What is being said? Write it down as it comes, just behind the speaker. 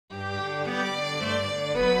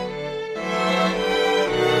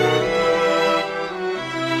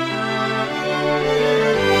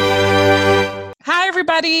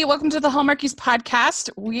everybody. Welcome to the Hallmarkies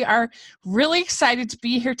podcast. We are really excited to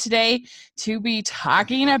be here today to be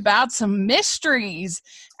talking about some mysteries.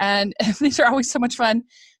 And these are always so much fun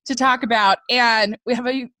to talk about. And we have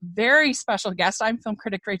a very special guest. I'm film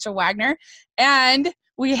critic Rachel Wagner. And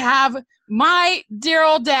we have my dear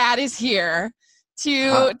old dad is here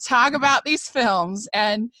to talk about these films.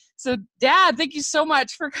 And so, Dad, thank you so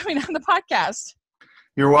much for coming on the podcast.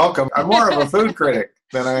 You're welcome. I'm more of a food critic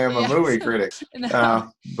than I am a movie critic.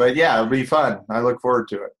 But yeah, it'll be fun. I look forward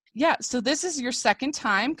to it. Yeah, so this is your second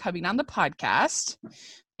time coming on the podcast.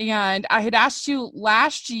 And I had asked you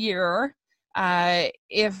last year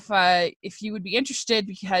if you would be interested,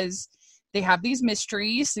 because they have these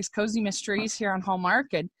mysteries, these cozy mysteries here on Hallmark.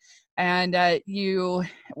 And you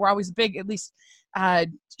were always big, at least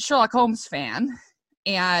Sherlock Holmes fan.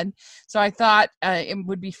 And so I thought it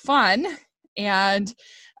would be fun. And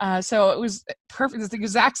so it was perfect. It's the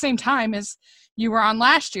exact same time as you were on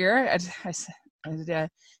last year. I said,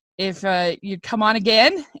 if you'd come on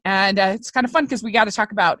again. And it's kind of fun because we got to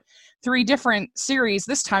talk about 3 different series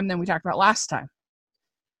this time than we talked about last time.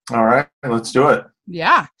 All right, let's do it.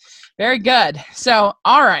 Yeah, very good. So,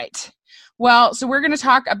 all right. Well, so we're going to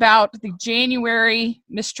talk about the January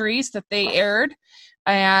mysteries that they aired.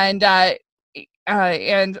 And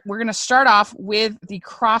we're going to start off with the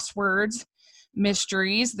Crosswords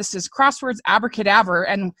mysteries. This is Crosswords Abracadabra.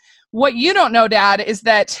 And what you don't know, Dad, is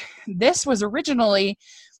that this was originally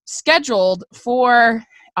scheduled for,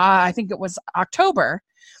 I think it was October.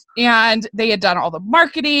 And they had done all the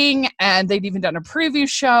marketing, and they'd even done a preview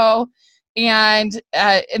show. And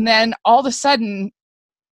then all of a sudden,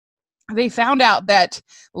 they found out that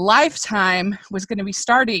Lifetime was going to be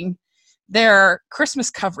starting their Christmas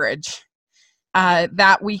coverage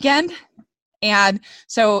that weekend. And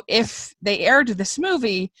so if they aired this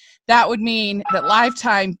movie, that would mean that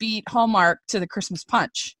Lifetime beat Hallmark to the Christmas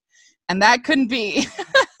punch. And that couldn't be.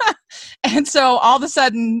 And so all of a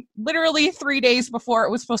sudden, literally 3 days before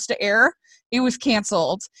it was supposed to air, it was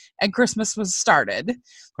canceled and Christmas was started.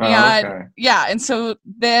 And so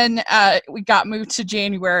then we got moved to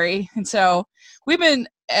January. And so we've been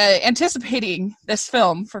anticipating this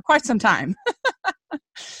film for quite some time.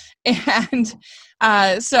 And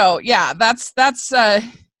so, yeah, that's a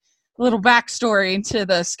little backstory into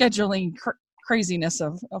the scheduling craziness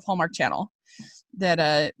of Hallmark Channel.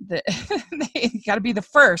 That they got to be the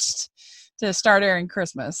first to start airing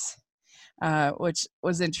Christmas, which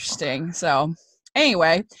was interesting. So,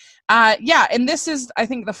 anyway, and this is, I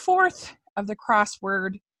think, the 4th of the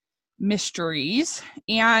crossword mysteries,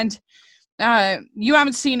 and you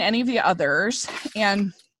haven't seen any of the others,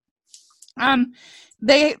 and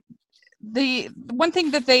the one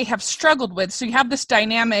thing that they have struggled with, so you have this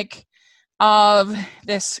dynamic of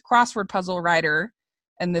this crossword puzzle writer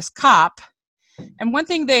and this cop, and one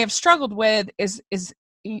thing they have struggled with is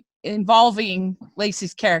involving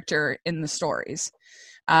Lacey's character in the stories.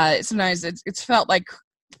 Sometimes it's felt like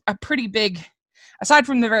a pretty big, aside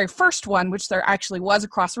from the very first one, which there actually was a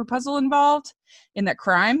crossword puzzle involved in that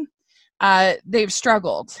crime, they've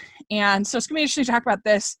struggled. And so it's going to be interesting to talk about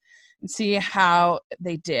this and see how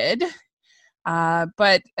they did.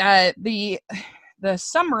 But the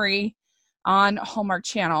summary on Hallmark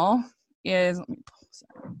Channel is, let me pull this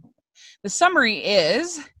out. The summary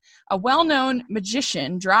is: a well-known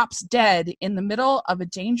magician drops dead in the middle of a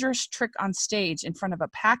dangerous trick on stage in front of a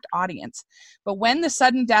packed audience. But when the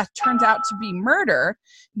sudden death turns out to be murder,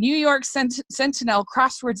 New York Sentinel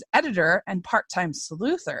crosswords editor and part-time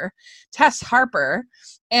sleuther Tess Harper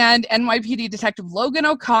and NYPD Detective Logan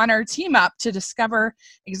O'Connor team up to discover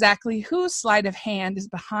exactly whose sleight of hand is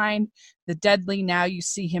behind the deadly "now you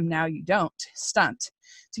see him, now you don't" stunt.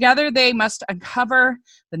 Together, they must uncover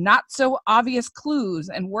the not-so-obvious clues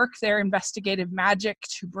and work their investigative magic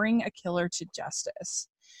to bring a killer to justice.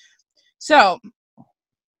 So,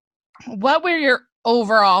 what were your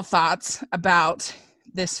overall thoughts about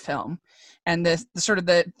this film and the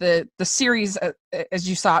series as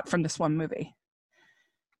you saw it from this one movie?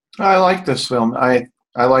 I like this film. I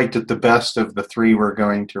liked it the best of the 3 we're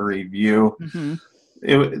going to review.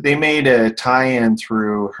 Mm-hmm. They made a tie-in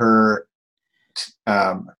through her.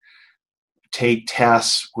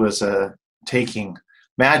 Tess was taking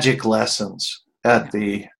magic lessons at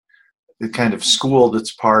the kind of school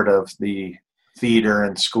that's part of the theater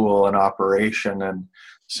and school and operation, and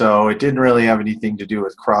so it didn't really have anything to do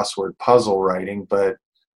with crossword puzzle writing, but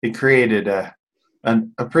it created a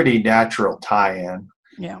pretty natural tie-in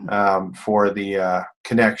for the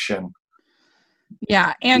connection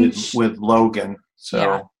and with Logan. So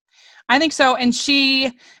yeah. I think so. And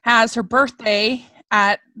she has her birthday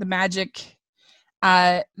at the Magic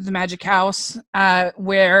the magic house,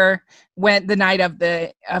 where went the night of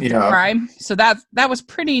the crime. So that was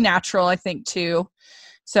pretty natural, I think, too.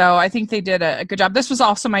 So I think they did a good job. This was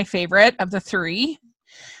also my favorite of the three.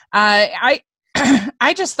 I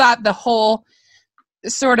just thought the whole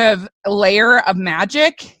sort of layer of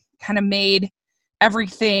magic kind of made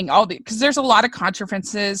everything because there's a lot of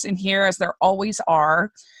contrivances in here, as there always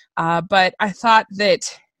are. But I thought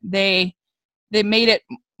that they made it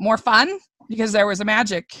more fun because there was a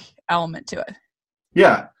magic element to it.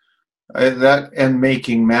 Yeah, that and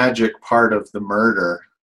making magic part of the murder,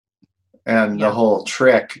 and the whole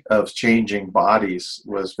trick of changing bodies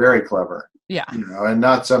was very clever. Yeah, and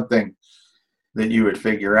not something that you would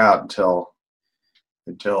figure out until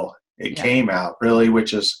it came out, really,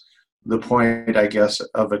 which is the point, I guess,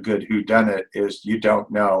 of a good whodunit is you don't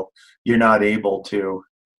know, you're not able to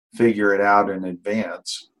figure it out in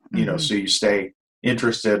advance, so you stay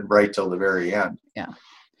interested right till the very end. Yeah.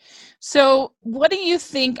 So what do you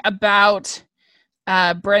think about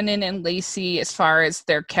Brennan and Lacey as far as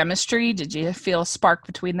their chemistry? Did you feel a spark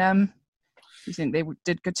between them? Do you think they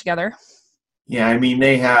did good together? Yeah, I mean,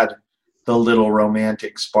 they had the little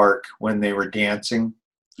romantic spark when they were dancing.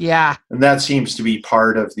 Yeah. And that seems to be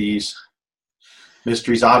part of these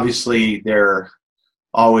mysteries. Obviously, they're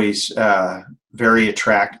always very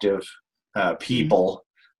attractive people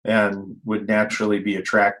and would naturally be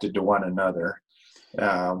attracted to one another.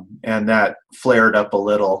 And that flared up a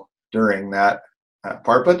little during that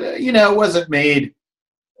part. But, it wasn't made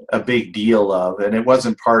a big deal of, and it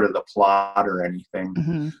wasn't part of the plot or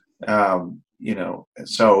anything.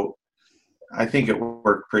 So I think it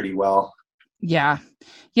worked pretty well. Yeah.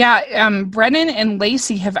 Yeah. Brennan and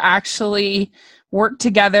Lacey have actually worked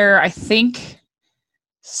together, I think,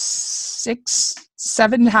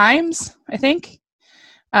 6-7 times, I think.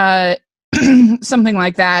 Something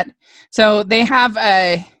like that. So they have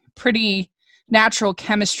a pretty natural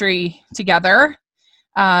chemistry together,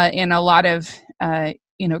 and a lot of,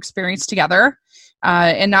 experience together.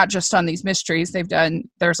 And not just on these mysteries.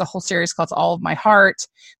 There's a whole series called All of My Heart.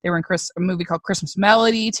 They were in a movie called Christmas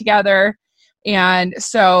Melody together. And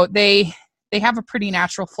so they have a pretty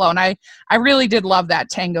natural flow. And I really did love that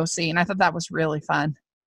tango scene. I thought that was really fun.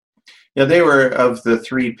 Yeah, they were, of the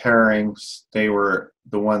three pairings, they were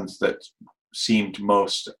the ones that seemed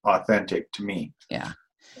most authentic to me. Yeah.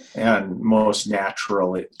 And most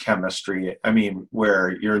natural chemistry. I mean,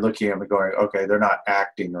 where you're looking at them going, okay, they're not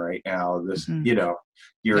acting right now. This,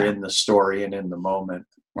 you're in the story and in the moment.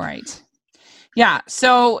 Right. Yeah.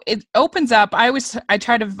 So it opens up. I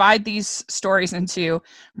try to divide these stories into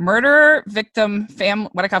murder, victim,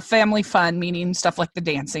 what I call family fun, meaning stuff like the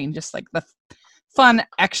dancing, just like the fun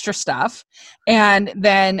extra stuff, and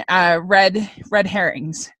then red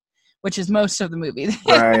herrings, which is most of the movie.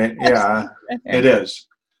 Right. Yeah, it is.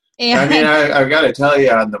 And I mean, I've got to tell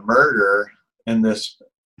you, on the murder in this,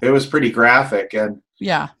 it was pretty graphic, and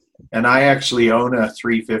I actually own a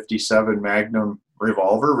 .357 Magnum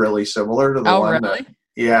revolver, really similar to the one. Really?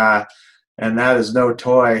 And that is no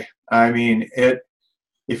toy. I mean,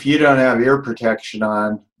 if you don't have ear protection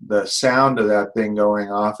on, the sound of that thing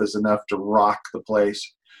going off is enough to rock the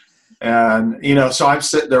place. And so I'm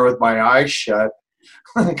sitting there with my eyes shut,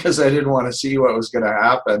 because I didn't want to see what was going to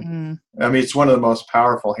happen. I mean, it's one of the most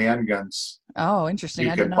powerful handguns. Oh, interesting.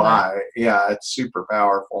 You can buy. That. Yeah, it's super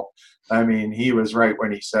powerful. I mean, he was right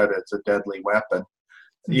when he said it's a deadly weapon.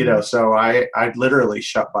 So I literally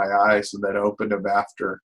shut my eyes and then opened them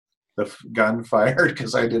after the gun fired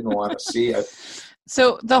because I didn't want to see it.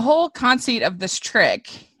 So the whole conceit of this trick,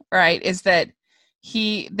 right, is that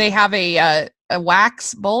they have a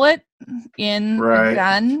wax bullet in the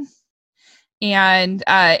gun.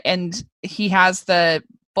 And he has another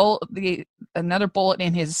bullet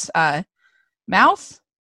in his mouth.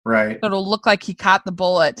 Right. So it'll look like he caught the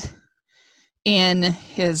bullet in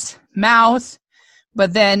his mouth,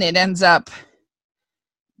 but then it ends up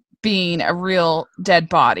being a real dead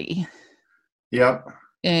body. Yep.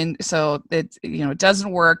 And so it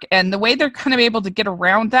doesn't work. And the way they're kind of able to get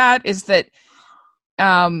around that is that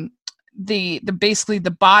basically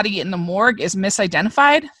the body in the morgue is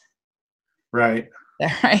misidentified. Right.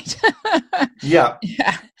 Right. Yeah.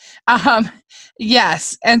 Yeah.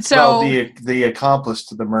 Yes. And so the accomplice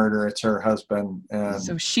to the murder, it's her husband. And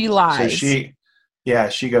so she lies. So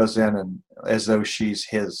she goes in and as though she's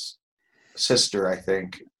his sister, I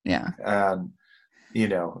think. Yeah. And,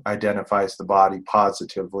 identifies the body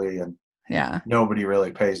positively, and nobody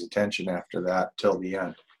really pays attention after that till the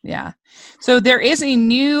end. Yeah. So there is a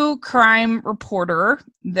new crime reporter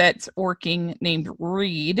that's working named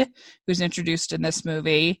Reed, who's introduced in this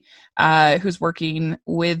movie, who's working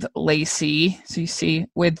with Lacey. So you see,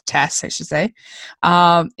 with Tess, I should say.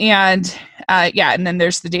 And then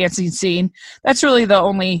there's the dancing scene. That's really the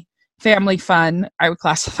only family fun I would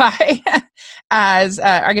classify as,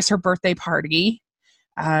 I guess, her birthday party.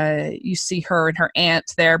 You see her and her aunt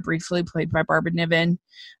there briefly, played by Barbara Niven.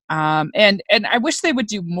 And I wish they would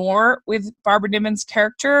do more with Barbara Niven's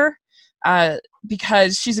character,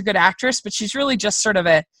 because she's a good actress, but she's really just sort of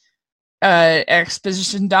a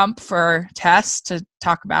exposition dump for Tess to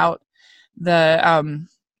talk about the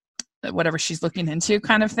whatever she's looking into,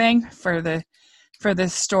 kind of thing for the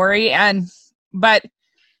story. But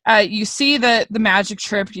you see the magic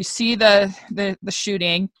trip, you see the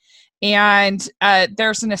shooting, and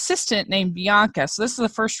there's an assistant named Bianca. So this is the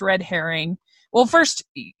first red herring. Well, first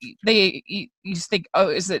you think, oh,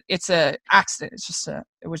 it's a accident.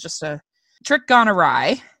 It was just a trick gone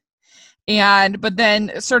awry. But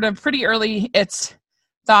then sort of pretty early, it's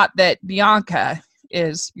thought that Bianca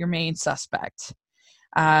is your main suspect,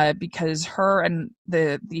 because her and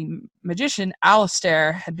the magician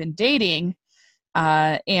Alistair had been dating,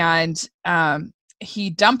 and he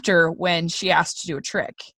dumped her when she asked to do a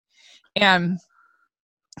trick, and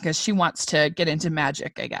because she wants to get into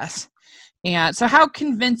magic, I guess. And so how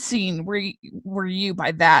convincing were you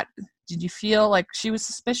by that? Did you feel like she was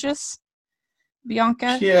suspicious,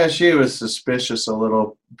 Bianca? Yeah, she was suspicious a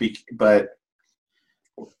little, but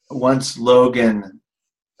once Logan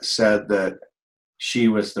said that she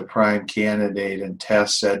was the prime candidate and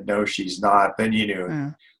Tess said, no, she's not, then you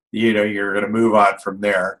knew, you're going to move on from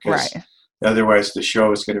there. Right. Otherwise the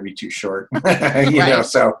show is going to be too short.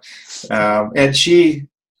 So, and she,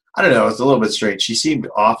 I don't know, it's a little bit strange. She seemed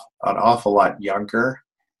an awful lot younger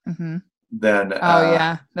than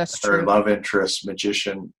that's her true. love interest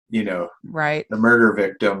magician, right, the murder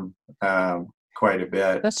victim, quite a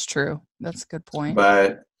bit. That's true. That's a good point.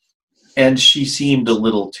 And she seemed a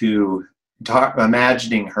little too,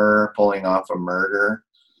 imagining her pulling off a murder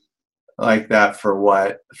like that for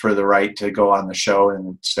the right to go on the show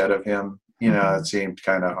instead of him, it seemed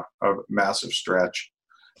kind of a massive stretch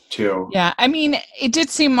too. Yeah, I mean, it did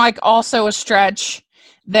seem like also a stretch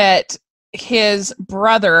that his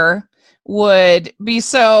brother would be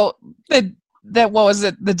that what was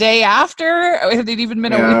it, the day after? Had it even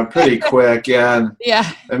been a week? Pretty quick, yeah.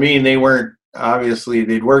 Yeah. I mean, they weren't, obviously,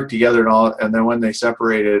 they'd worked together and all, and then when they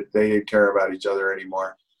separated, they didn't care about each other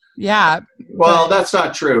anymore. Yeah. Well, that's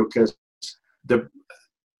not true, because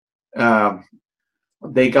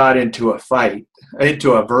they got into a fight,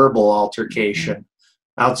 into a verbal altercation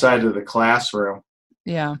outside of the classroom.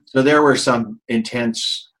 Yeah. So there were some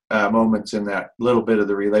intense moments in that little bit of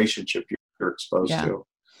the relationship you're exposed to,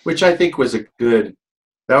 which I think was a good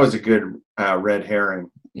red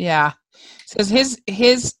herring. Yeah. So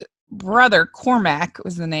his brother, Cormac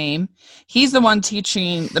was the name. He's the one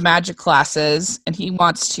teaching the magic classes, and he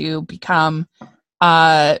wants to become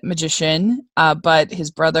a magician, but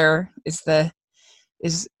his brother is the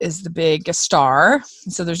big star.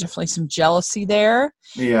 So there's definitely some jealousy there.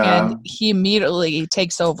 Yeah. And he immediately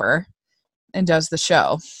takes over and does the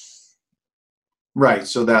show. Right.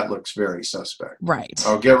 So that looks very suspect. Right.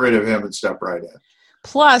 I'll get rid of him and step right in.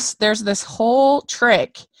 Plus, there's this whole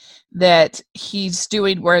trick that he's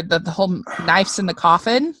doing where the whole knife's in the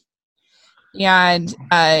coffin. And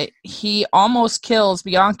he almost kills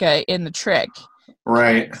Bianca in the trick.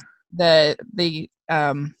 Right. The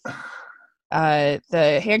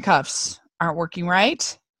handcuffs aren't working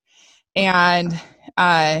right. And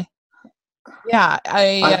I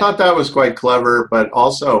thought that was quite clever, but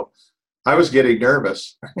also I was getting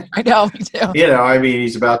nervous. I know, me too. I mean,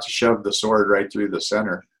 he's about to shove the sword right through the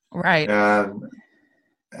center. Right. And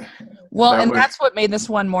that's what made this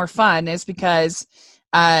one more fun, is because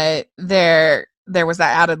there was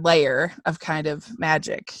that added layer of kind of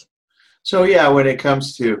magic. So yeah, when it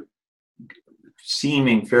comes to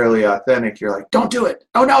seeming fairly authentic, you're like, don't do it.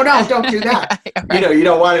 Oh no, don't do that. Right. You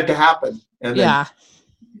don't want it to happen. And then,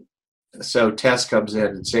 so Tess comes in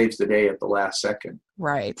and saves the day at the last second.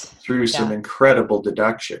 Right. Through some incredible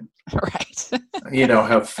deduction. Right.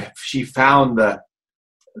 She found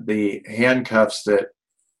the handcuffs that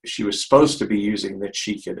she was supposed to be using that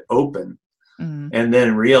she could open, and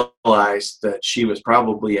then realized that she was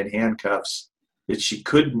probably in handcuffs that she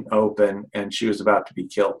couldn't open, and she was about to be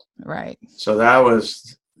killed. Right. So that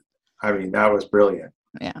was brilliant.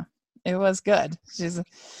 Yeah, it was good. She's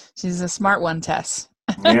a smart one, Tess.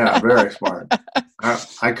 Yeah, very smart.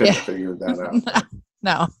 I couldn't have figured that out.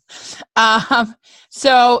 No.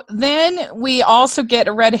 So then we also get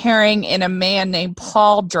a red herring in a man named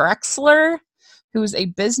Paul Drexler, who's a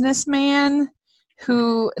businessman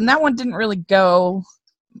and that one didn't really go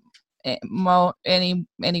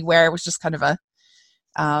anywhere. It was just kind of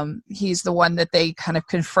he's the one that they kind of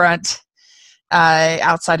confront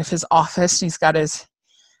outside of his office. He's got his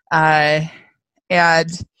so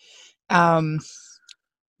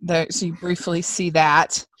you briefly see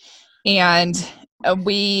that, and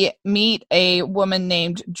we meet a woman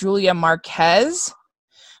named Julia Marquez,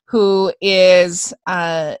 who is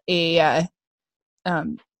the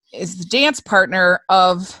dance partner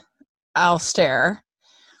of Alistair.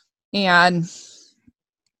 And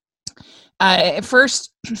at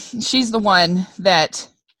first, she's the one that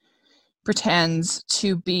pretends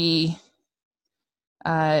to be.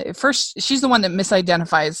 She's the one that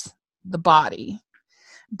misidentifies the body,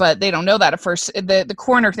 but they don't know that at first. The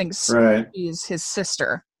coroner thinks she's his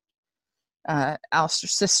sister,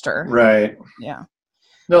 Alistair's sister. Right. Yeah.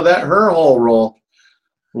 No, her whole role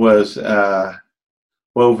was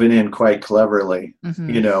woven in quite cleverly.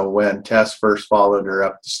 Mm-hmm. When Tess first followed her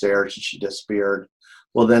up the stairs and she disappeared.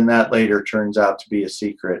 Well, then that later turns out to be a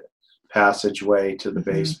secret passageway to the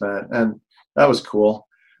mm-hmm. basement, and that was cool.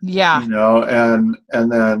 Yeah. And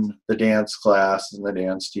then the dance class and the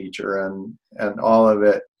dance teacher and all of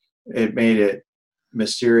it made it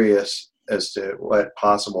mysterious as to what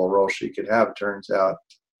possible role she could have. It turns out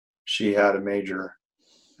she had a major.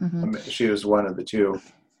 Mm-hmm. She was one of the two.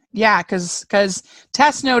 Yeah, because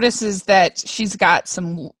Tess notices that she's got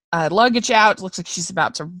some luggage out. It looks like she's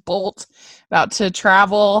about to bolt, about to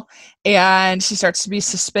travel, and she starts to be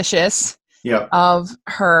suspicious of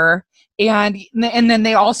her. And then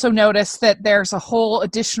they also notice that there's a whole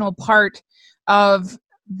additional part of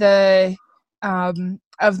the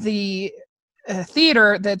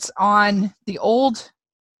theater that's on the old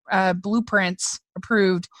blueprints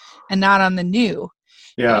approved and not on the new.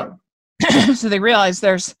 Yeah. So they realize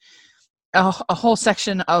there's a whole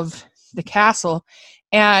section of the castle,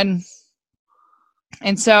 and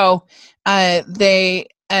so they.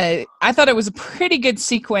 I thought it was a pretty good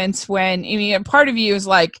sequence when part of you is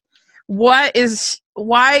like, why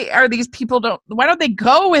are these people why don't they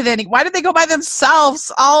go with why did they go by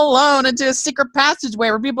themselves all alone into a secret passageway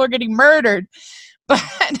where people are getting murdered? But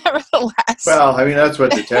nevertheless, well, that's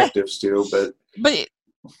what detectives do, but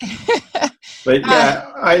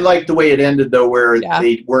yeah, I like the way it ended though, where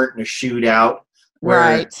they weren't in a shootout,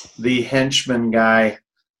 where the henchman guy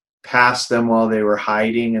passed them while they were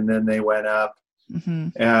hiding, and then they went up, mm-hmm.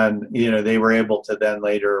 and they were able to then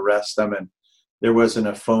later arrest them, and there wasn't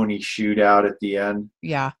a phony shootout at the end,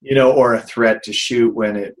 or a threat to shoot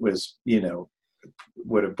when it was,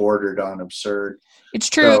 would have bordered on absurd. It's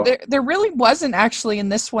true. So, there really wasn't actually in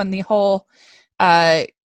this one the whole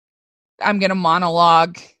I'm gonna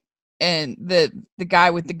monologue and the guy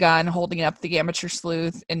with the gun holding up the amateur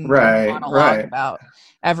sleuth and monologue about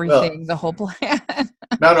everything, the whole plan.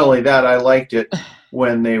 Not only that, I liked it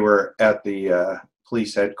when they were at the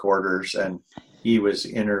police headquarters and he was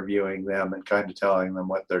interviewing them and kind of telling them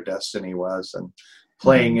what their destiny was and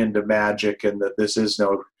playing mm-hmm. into magic, and that this is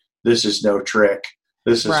no trick.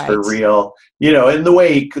 This is for real. And the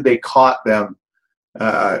way they caught them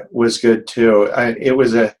was good too. It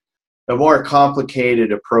was a more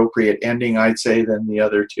complicated, appropriate ending, I'd say, than the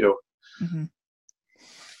other two. Mm-hmm.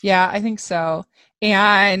 Yeah, I think so.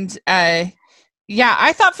 And I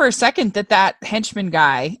thought for a second that henchman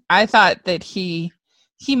guy, I thought that he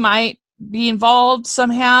might be involved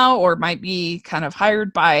somehow, or might be kind of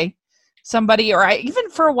hired by somebody, or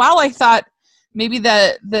even for a while I thought maybe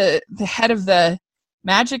the head of the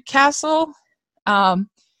magic castle. I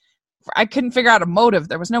couldn't figure out a motive.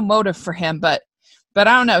 There was no motive for him, but I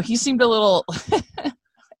don't know. He seemed a little.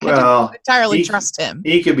 Well, I didn't entirely trust him.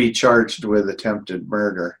 He could be charged with attempted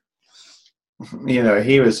murder.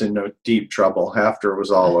 He was in no deep trouble after it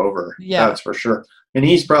was all over. Yeah, that's for sure. And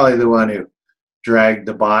he's probably the one who dragged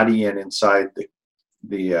the body inside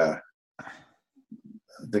the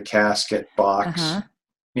casket box. Uh-huh.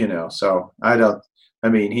 So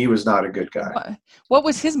he was not a good guy. What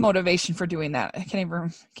was his motivation for doing that? I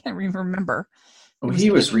can't even remember. Well, he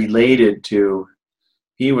was related to.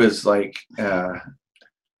 He was like the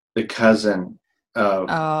cousin of.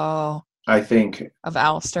 Oh. I think of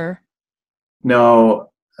Alistair.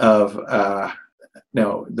 No, of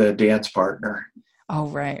the dance partner. Oh,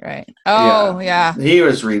 right. Oh, yeah. He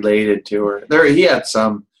was related to her. He had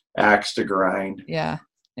some axe to grind. Yeah.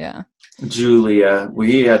 Julia.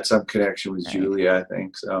 He had some connection with Julia, I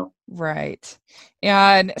think so. Right.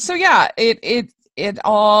 And so, yeah, it it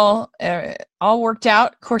all worked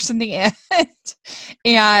out, of course, in the end.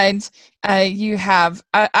 And you have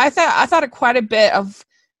I thought it quite a bit of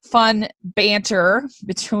fun banter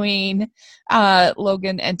between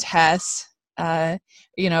Logan and Tess. As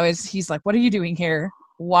he's like, "What are you doing here?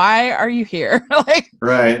 Why are you here? Like,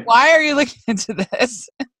 right? Why are you looking into this?"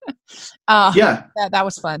 That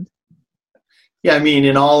was fun. Yeah, I mean,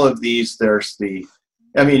 in all of these,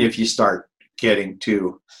 if you start getting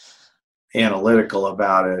too analytical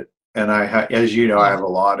about it, and as you know, I have a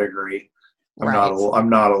law degree. I'm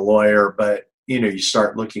not a lawyer, but you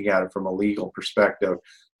start looking at it from a legal perspective,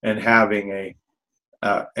 and having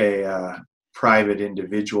a private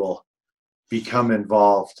individual become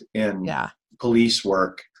involved in police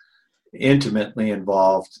work, intimately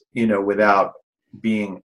involved, without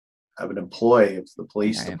being an employee of the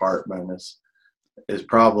police department is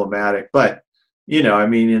problematic. But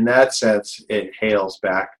in that sense, it hails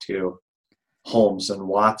back to Holmes and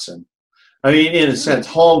Watson. I mean, in a sense,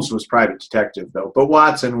 Holmes was private detective though, but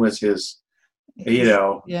Watson was his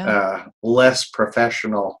less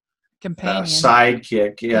professional companion,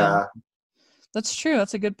 sidekick. Yeah, that's true.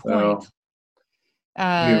 That's a good point. Well,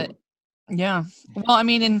 I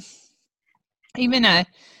mean, and even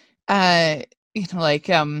I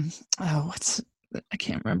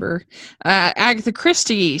can't remember. Agatha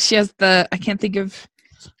Christie. She has I can't think of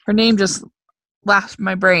her name. Just left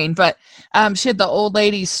my brain, but she had the old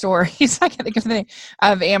lady stories. I can't think of the name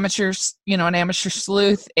of amateurs. An amateur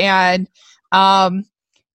sleuth, and and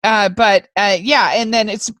then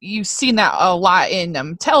you've seen that a lot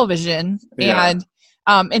in television, and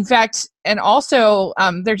in fact, and also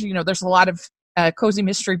there's a lot of cozy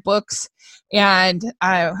mystery books, and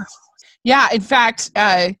in fact,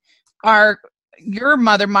 your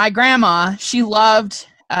mother, my grandma, she loved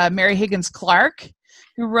Mary Higgins Clark,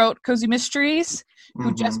 who wrote Cozy Mysteries,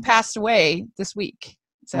 who just passed away this week.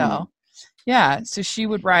 So, so she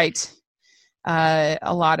would write a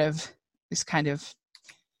lot of these kind of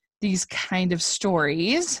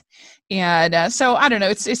stories, and so I don't know.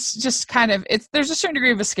 It's just kind of there's a certain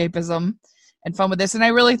degree of escapism and fun with this, and I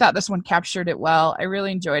really thought this one captured it well. I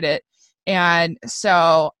really enjoyed it, and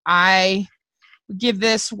so I give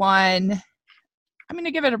this one. I'm going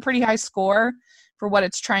to give it a pretty high score for what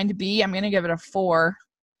it's trying to be. I'm going to give it a 4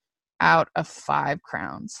 out of 5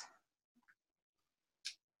 crowns.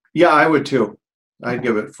 Yeah, I would too. I'd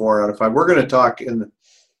give it 4 out of 5. We're going to talk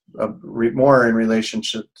more in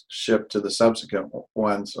relationship to the subsequent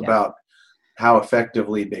ones about how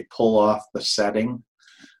effectively they pull off the setting.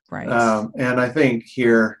 Right. And I think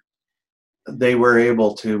here they were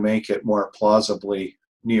able to make it more plausibly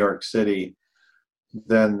New York City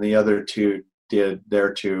than the other two did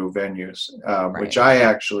their two venues, which I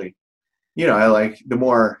actually, I like. The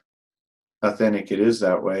more authentic it is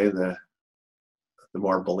that way, the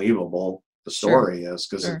more believable the story is,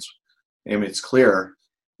 because it's clear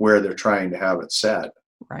where they're trying to have it set.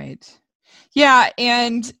 Right. Yeah,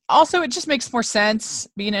 and also it just makes more sense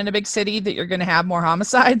being in a big city that you're going to have more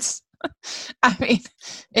homicides. I mean,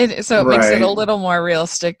 it makes it a little more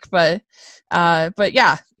realistic, but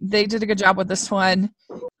yeah, they did a good job with this one.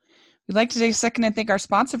 We'd like to take a second and thank our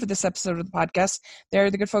sponsor for this episode of the podcast.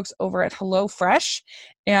 They're the good folks over at HelloFresh,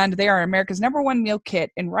 and they are America's #1 meal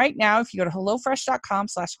kit. And right now, if you go to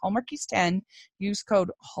HelloFresh.com/Hallmarkies10, use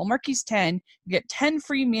code Hallmarkies10, you get 10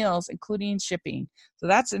 free meals, including shipping. So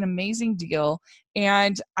that's an amazing deal.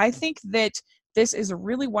 And I think that this is a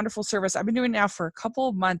really wonderful service. I've been doing it now for a couple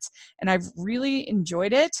of months, and I've really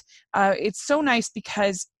enjoyed it. It's so nice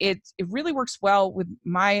because it really works well with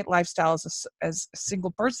my lifestyle as a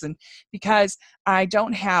single person, because I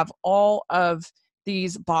don't have all of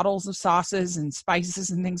these bottles of sauces and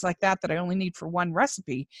spices and things like that I only need for one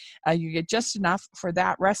recipe. You get just enough for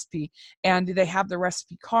that recipe, and they have the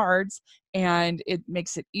recipe cards, and it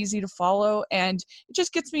makes it easy to follow, and it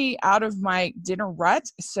just gets me out of my dinner rut,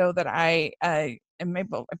 so that I'm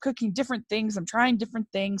cooking different things, I'm trying different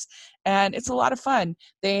things, and it's a lot of fun.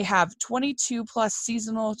 They have 22 plus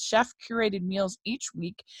seasonal chef curated meals each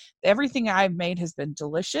week. Everything I've made has been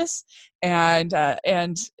delicious, and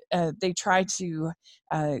they try to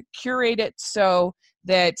curate it so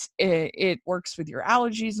that it works with your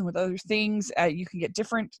allergies and with other things. You can get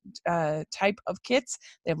different type of kits.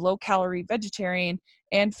 They have low-calorie, vegetarian,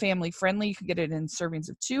 and family-friendly. You can get it in servings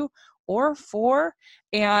of 2 or 4,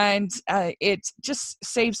 and it just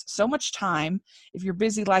saves so much time. If you're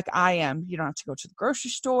busy like I am, you don't have to go to the grocery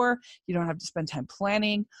store. You don't have to spend time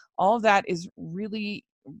planning. All of that is really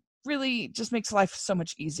really just makes life so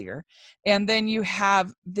much easier. And then you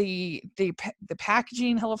have the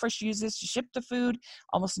packaging HelloFresh uses to ship the food,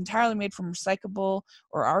 almost entirely made from recyclable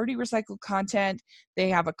or already recycled content. They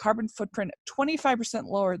have a carbon footprint 25%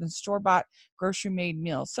 lower than store-bought grocery-made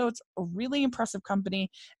meals. So it's a really impressive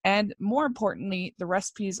company. And more importantly, the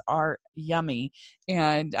recipes are yummy.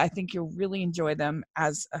 And I think you'll really enjoy them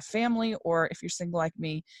as a family, or if you're single like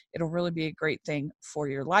me, it'll really be a great thing for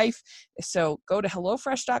your life. So go to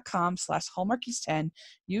HelloFresh.com/Hallmarkies10,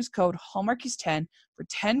 use code Hallmarkies10 for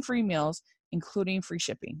 10 free meals, including free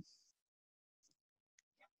shipping.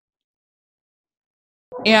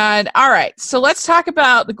 And all right, so let's talk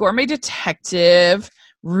about The Gourmet Detective,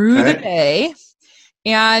 Rue the Day.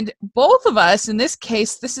 And both of us, in this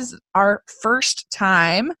case, this is our first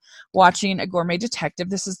time watching A Gourmet Detective.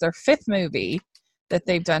 This is their 5th movie that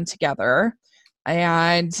they've done together.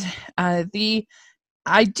 And the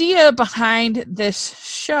idea behind this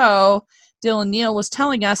show, Dylan Neal was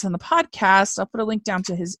telling us on the podcast, I'll put a link down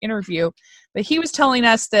to his interview, but he was telling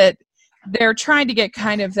us that they're trying to get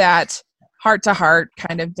kind of that heart-to-heart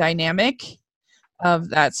kind of dynamic of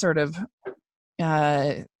that sort of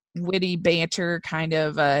witty banter kind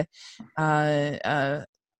of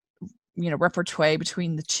repertoire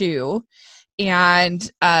between the two.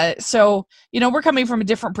 And so we're coming from a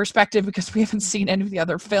different perspective because we haven't seen any of the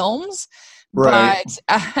other films, right?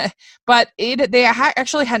 But they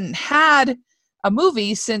actually hadn't had a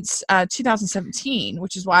movie since 2017,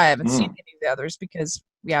 which is why I haven't seen any of the others, because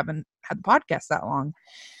we haven't had the podcast that long,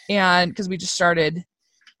 and because we just started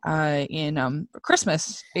in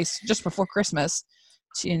Christmas, just before Christmas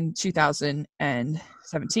in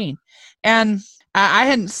 2017, and I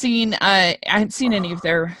hadn't seen any of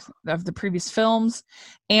the previous films,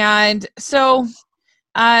 and so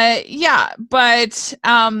but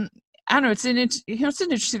I don't know. It's an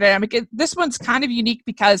interesting dynamic. This one's kind of unique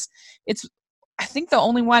because it's, I think, the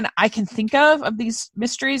only one I can think of these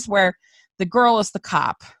mysteries where the girl is the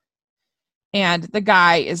cop and the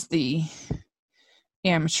guy is the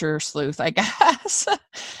amateur sleuth, I guess.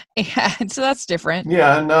 And so that's different.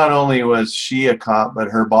 Yeah, not only was she a cop, but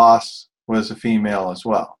her boss was a female as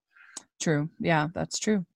well. True. Yeah, that's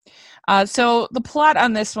true. So the plot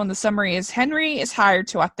on this one, the summary is: Henry is hired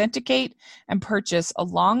to authenticate and purchase a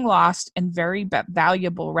long-lost and very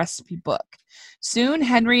valuable recipe book. Soon,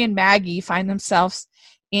 Henry and Maggie find themselves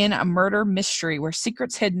in a murder mystery where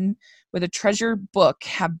secrets hidden with a treasure book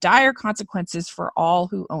have dire consequences for all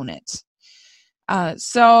who own it.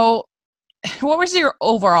 So what was your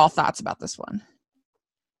overall thoughts about this one?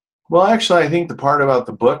 Well, actually, I think the part about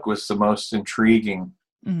the book was the most intriguing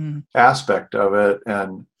aspect of it,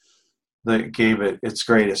 and that gave it its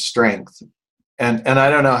greatest strength. And I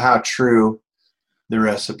don't know how true the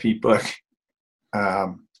recipe book,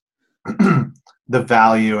 the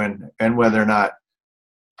value and whether or not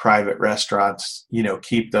private restaurants,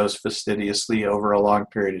 keep those fastidiously over a long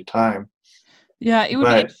period of time. Yeah, it would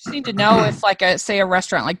be interesting to know if, like, say a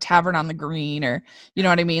restaurant like Tavern on the Green, or, you know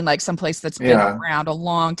what I mean, like someplace that's been around a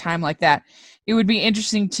long time like that. It would be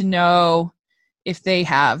interesting to know if they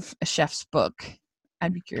have a chef's book.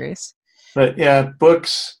 I'd be curious. But yeah,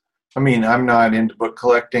 books, I mean, I'm not into book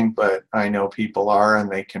collecting, but I know people are, and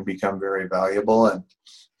they can become very valuable. And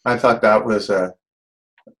I thought that was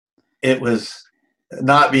it was,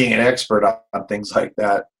 not being an expert on things like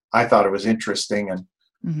that, I thought it was interesting and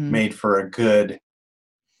made for a good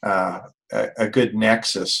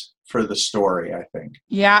nexus for the story, I think.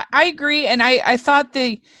 Yeah, I agree. And I thought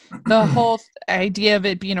the whole idea of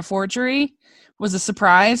it being a forgery was a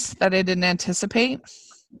surprise that I didn't anticipate.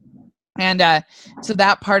 And so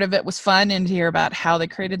that part of it was fun, and to hear about how they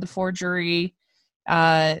created the forgery.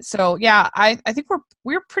 So yeah, I think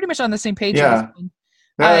we're pretty much on the same page. Yeah,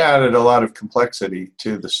 that added a lot of complexity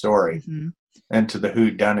to the story and to the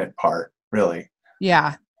whodunit part, really.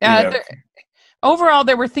 Yeah. Overall,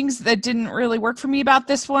 there were things that didn't really work for me about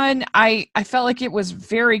this one. I felt like it was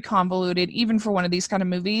very convoluted, even for one of these kind of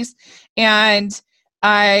movies. And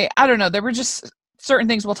I don't know, there were just certain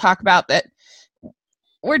things we'll talk about that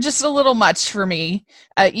were just a little much for me,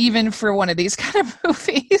 even for one of these kind of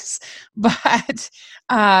movies. But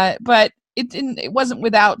it wasn't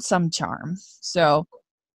without some charm. So.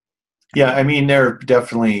 Yeah, I mean, there are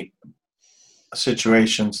definitely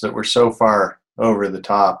situations that were so far over the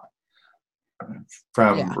top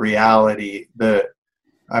from reality that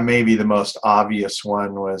maybe the most obvious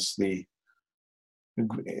one was the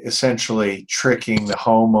essentially tricking the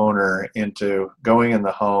homeowner into going in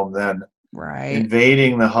the home, then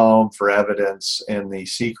invading the home for evidence in the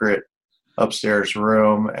secret upstairs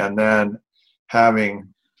room, and then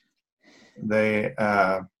having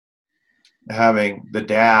having the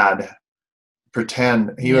dad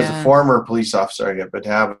pretend he was a former police officer, I guess, but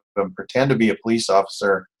have him pretend to be a police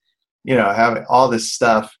officer, having all this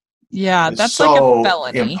stuff. Yeah, that's so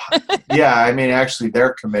like a felony. Yeah, I mean, actually,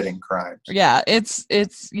 they're committing crimes. Yeah, it's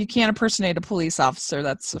you can't impersonate a police officer.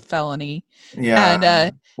 That's a felony.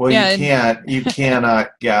 Yeah. And, you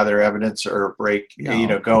cannot gather evidence or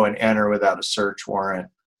go and enter without a search warrant.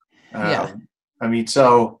 I mean,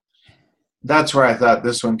 so that's where I thought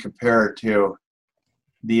this one compared to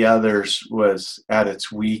the others was at its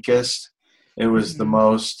weakest. It was the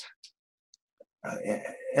most,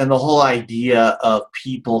 and the whole idea of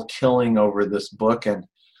people killing over this book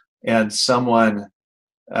and someone,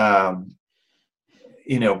 who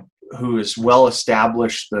is well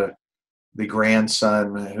established, the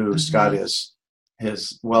grandson who's got his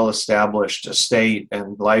well established estate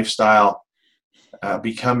and lifestyle,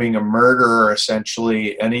 becoming a murderer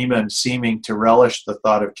essentially, and even seeming to relish the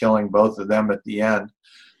thought of killing both of them at the end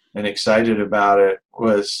and excited about it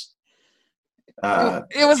was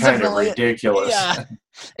it was kind of ridiculous. Yeah,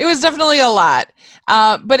 it was definitely a lot.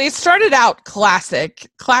 But it started out classic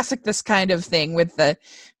this kind of thing with the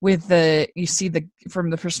you see from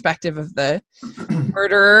the perspective of the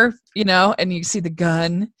murderer, and you see the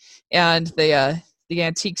gun and the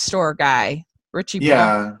antique store guy, Richie.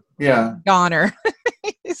 Yeah. Goner.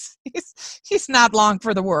 he's not long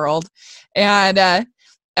for the world, and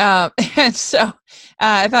so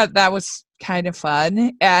I thought that was kind of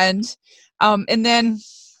fun, and then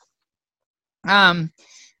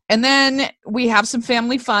we have some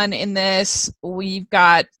family fun in this.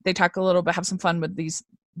 They talk a little bit, have some fun with these,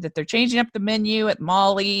 that they're changing up the menu at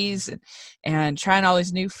Molly's and trying all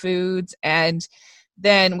these new foods. And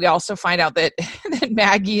then we also find out that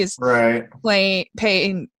Maggie is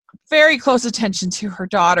paying very close attention to her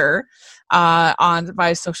daughter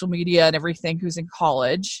via social media and everything, who's in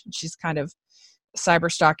college. She's kind of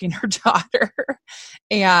cyber stalking her daughter,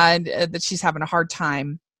 and that she's having a hard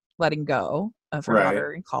time letting go of her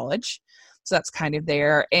daughter in college. So that's kind of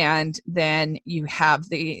there. And then you have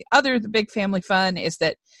the big family fun is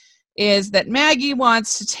that Maggie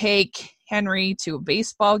wants to take Henry to a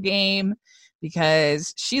baseball game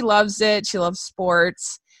because she loves it. She loves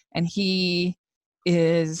sports, and he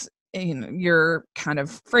is, your kind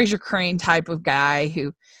of Fraser Crane type of guy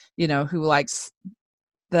who likes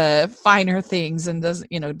the finer things and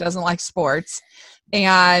doesn't like sports.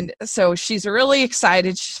 And so she's really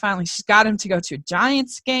excited. She's got him to go to a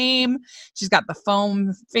Giants game. She's got the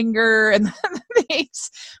foam finger and the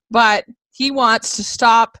things, but he wants to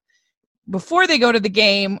stop before they go to the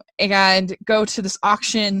game and go to this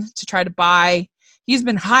auction to try to buy. He's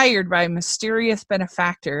been hired by a mysterious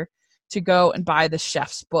benefactor to go and buy the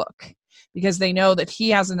chef's book because they know that he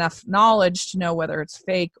has enough knowledge to know whether it's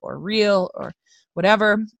fake or real or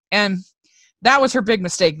whatever. And that was her big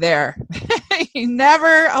mistake there. You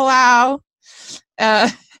never allow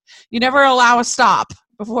a stop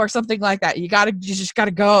before something like that. You just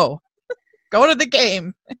gotta go to the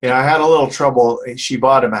game. Yeah, I had a little trouble. She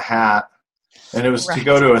bought him a hat, and it was to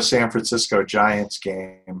go to a San Francisco Giants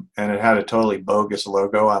game, and it had a totally bogus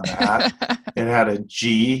logo on the hat. It had a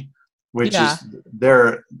G, which is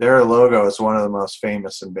their logo is one of the most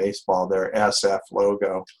famous in baseball, their SF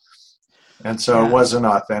logo. And so it wasn't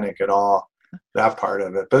authentic at all, that part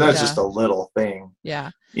of it. But that's just a little thing. Yeah.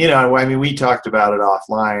 I mean, we talked about it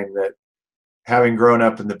offline, that having grown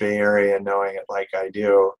up in the Bay Area and knowing it like I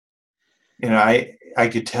do, I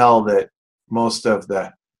could tell that most of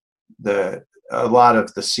a lot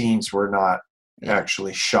of the scenes were not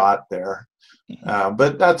actually shot there.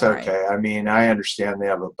 But that's okay. Right. I mean, I understand they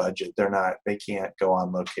have a budget. They can't go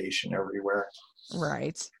on location everywhere.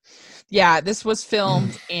 Right. Yeah. This was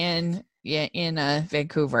filmed in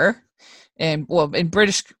Vancouver, and in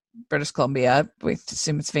British Columbia. We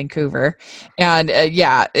assume it's Vancouver, and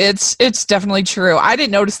it's definitely true. I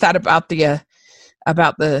didn't notice that about the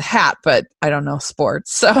hat, but I don't know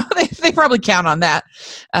sports, so they probably count on that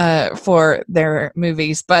for their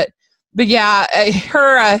movies. But yeah,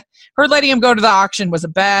 her letting him go to the auction was a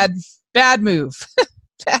bad move.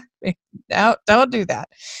 No, don't do that,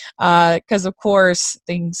 because of course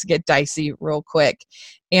things get dicey real quick.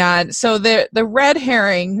 And so the red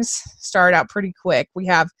herrings start out pretty quick. We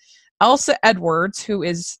have Elsa Edwards, who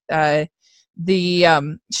is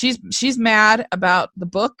she's mad about the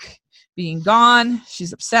book being gone.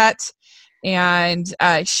 She's upset, and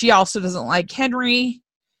she also doesn't like Henry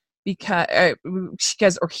because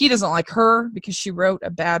he doesn't like her because she wrote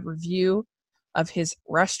a bad review of his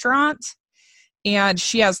restaurant, and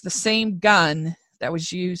she has the same gun that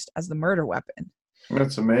was used as the murder weapon.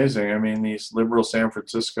 That's amazing. I mean, these liberal San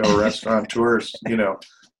Francisco restaurateurs,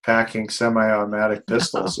 packing semi-automatic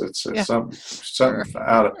pistols. It's Yeah. something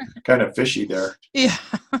out of kind of fishy there. Yeah,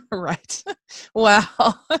 right. Well,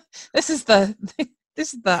 this is the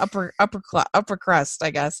upper crust, I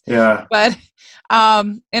guess. Yeah. But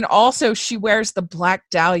and also she wears the Black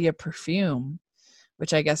Dahlia perfume,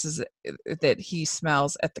 which I guess is that he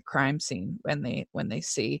smells at the crime scene when they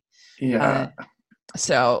see. Yeah.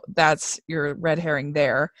 So that's your red herring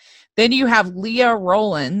there. Then you have Leah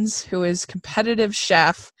Rollins, who is competitive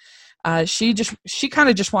chef. She kind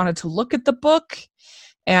of just wanted to look at the book,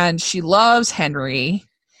 and she loves Henry,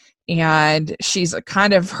 and she's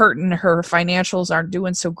kind of hurting. Her financials aren't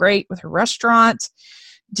doing so great with her restaurant.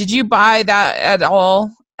 Did you buy that at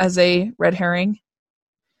all as a red herring?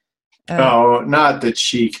 Not that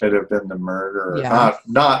she could have been the murderer. Yeah.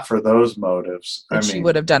 Not for those motives. She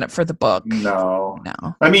would have done it for the book. No.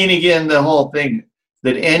 No. I mean, again, the whole thing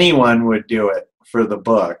that anyone would do it for the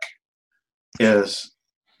book is,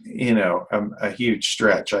 a huge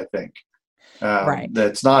stretch, I think. Right.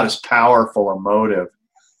 That's not as powerful a motive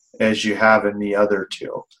as you have in the other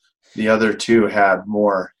two. The other two had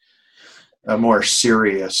a more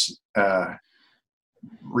serious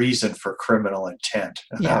reason for criminal intent,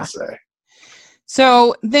 I'll say.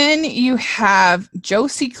 So then you have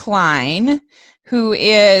Josie Klein, who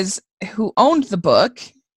owned the book,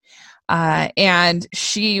 and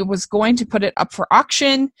she was going to put it up for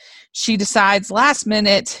auction. She decides last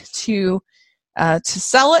minute to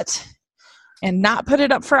sell it and not put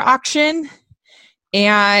it up for auction,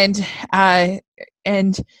 and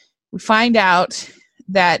we find out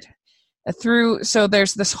that so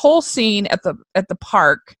there's this whole scene at the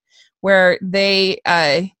park where they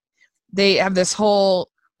have this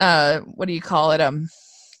whole what do you call it,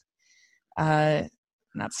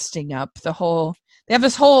 not sting up, they have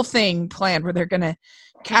this whole thing planned where they're gonna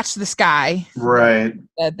catch this guy, right,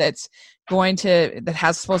 that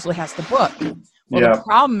supposedly has the book. Well, the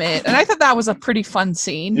problem is, and I thought that was a pretty fun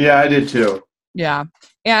scene. Yeah, I did too. Yeah,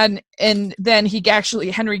 and then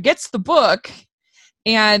Henry gets the book,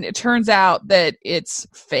 and it turns out that it's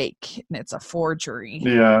fake and it's a forgery.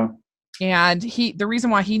 Yeah. And the reason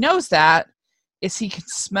why he knows that is he can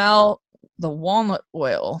smell the walnut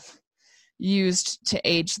oil used to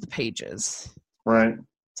age the pages. Right.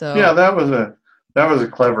 So yeah, that was a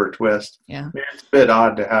clever twist. Yeah. I mean, it's a bit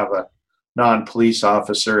odd to have a non-police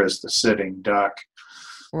officer as the sitting duck,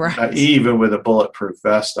 right? Even with a bulletproof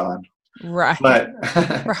vest on. Right. But,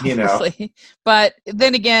 But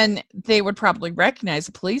then again, they would probably recognize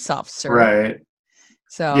a police officer. Right.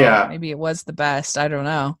 So maybe it was the best. I don't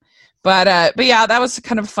know. But yeah, that was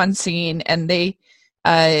kind of a fun scene. And they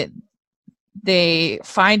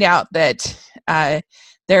find out that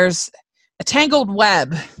there's a tangled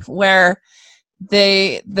web where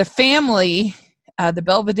the family, the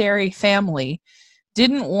Belvedere family,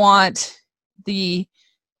 didn't want the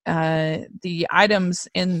items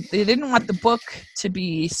they didn't want the book to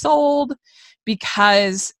be sold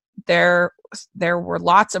because there were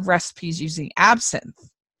lots of recipes using absinthe.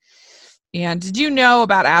 And did you know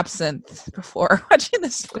about absinthe before watching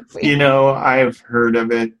this movie? I've heard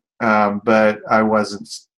of it, but I wasn't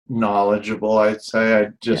knowledgeable. I'd say I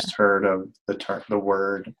just heard of the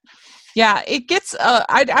word. Yeah, it gets.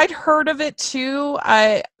 I'd heard of it too.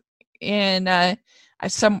 Around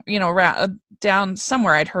down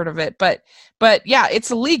somewhere I'd heard of it, but yeah,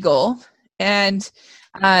 it's illegal, and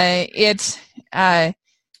there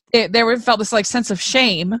felt this like sense of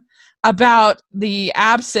shame about the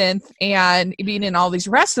absinthe and being in all these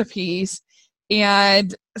recipes,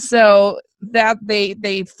 and so that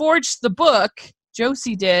they forged the book.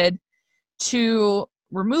 Josie did, to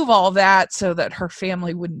remove all of that so that her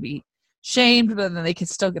family wouldn't be shamed, but then they could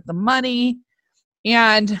still get the money.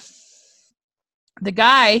 And the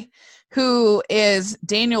guy who is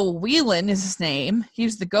Daniel Whelan is his name. He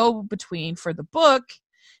was the go-between for the book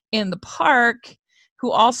in the park,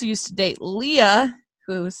 who also used to date Leah,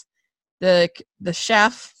 who's the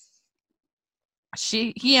chef.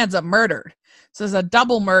 He ends up murdered. So it's a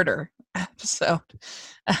double murder episode.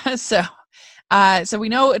 So we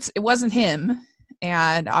know it wasn't him,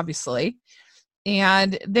 and obviously.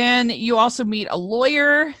 And then you also meet a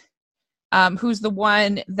lawyer, who's the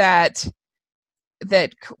one that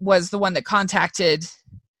was the one that contacted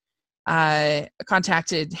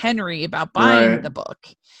Henry about buying the book.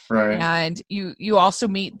 Right. And you also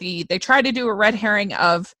meet they try to do a red herring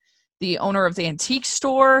of the owner of the antique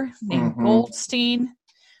store named Goldstein,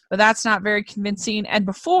 but that's not very convincing. And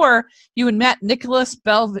before, you had met Nicholas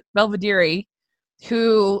Belvedere,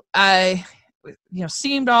 who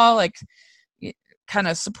seemed all like kind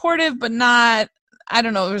of supportive, but not I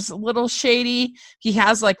don't know, it was a little shady. He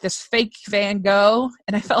has like this fake Van Gogh,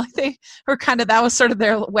 and I felt like they were that was sort of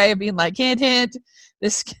their way of being like, hint, hint,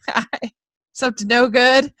 this guy is up to no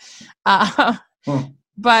good. But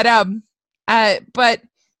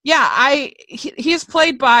yeah, he is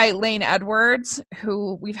played by Lane Edwards,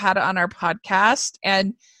 who we've had on our podcast,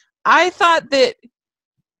 and I thought that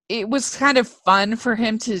it was kind of fun for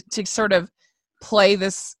him to sort of play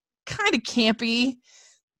this kind of campy,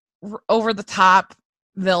 over the top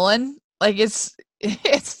villain. Like it's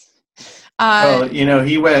well,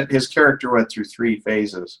 his character went through 3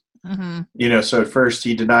 phases. Mm-hmm. So at first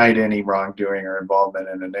he denied any wrongdoing or involvement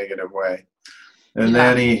in a negative way. And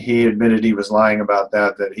then he admitted he was lying about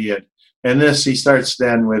that he had, and he starts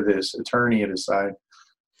then with his attorney at his side.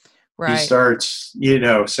 Right. He starts,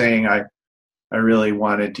 saying, I really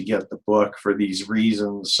wanted to get the book for these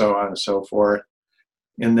reasons, so on and so forth.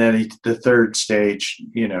 And then the third stage,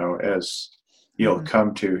 as you'll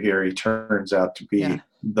come to here, he turns out to be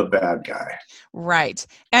the bad guy. Right.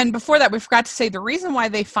 And before that, we forgot to say the reason why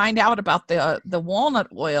they find out about the walnut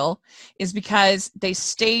oil is because they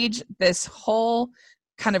stage this whole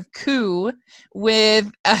kind of coup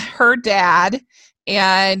with her dad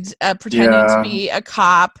and pretending to be a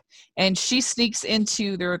cop, and she sneaks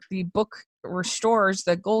into the book restores,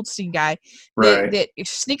 the Goldstein guy, right, that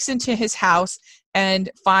sneaks into his house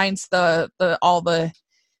and finds all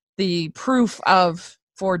the proof of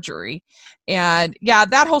forgery. And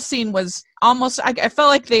that whole scene was almost, I felt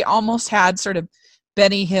like they almost had sort of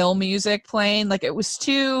Benny Hill music playing. Like it was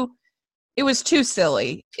too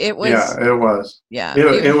silly. It was, it was. Yeah.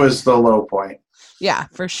 It was the low point. Yeah,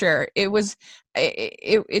 for sure. It was,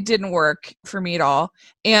 it didn't work for me at all.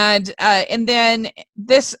 And then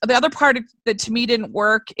the other part that to me didn't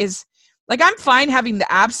work is, like, I'm fine having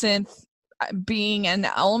the absinthe being an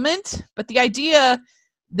element, but the idea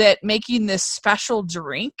that making this special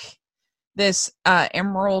drink, this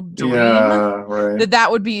Emerald Dream, that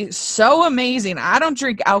would be so amazing. I don't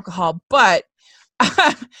drink alcohol, but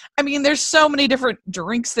I mean, there's so many different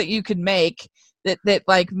drinks that you could make that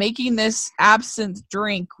like making this absinthe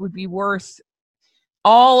drink would be worth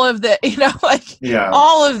all of the,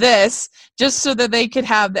 all of this just so that they could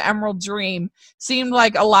have the Emerald Dream seemed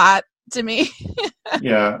like a lot to me.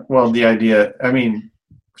 Yeah. Well, the idea, I mean,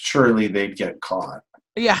 surely they'd get caught.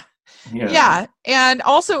 Yeah. And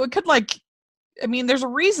also it could there's a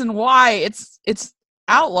reason why it's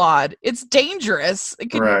outlawed. It's dangerous. It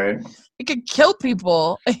could kill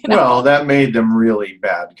people. Well, that made them really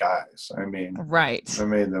bad guys. I mean, right. That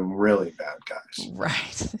made them really bad guys.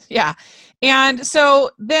 Right. Yeah. And so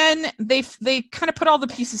then they kind of put all the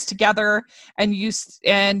pieces together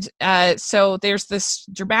so there's this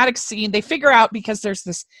dramatic scene. They figure out, because there's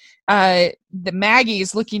this, the Maggie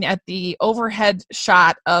is looking at the overhead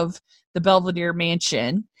shot of the Belvedere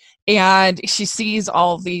mansion, and she sees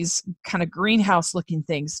all these kind of greenhouse looking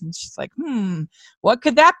things, and she's like, what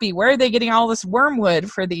could that be? Where are they getting all this wormwood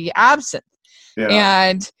for the absinthe? Yeah.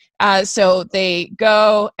 And so they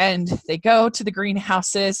go to the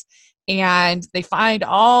greenhouses, and they find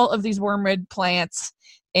all of these wormwood plants,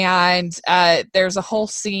 and there's a whole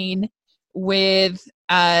scene with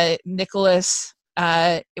Nicholas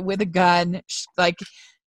with a gun, like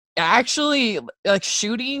actually like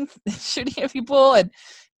shooting at people,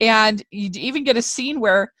 and you even get a scene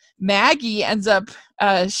where Maggie ends up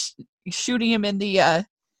shooting him in the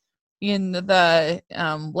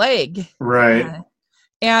leg. Right.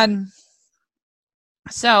 And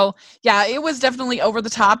so, it was definitely over the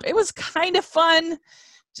top. It was kind of fun,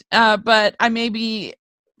 but I may be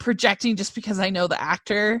projecting just because I know the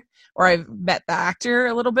actor, or I've met the actor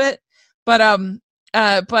a little bit. But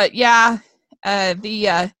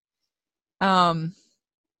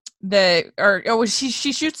she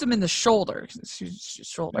shoots him in the shoulder.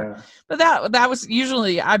 Yeah. But that was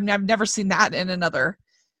usually, I've never seen that in another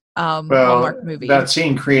Hallmark movie. That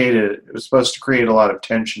scene it was supposed to create a lot of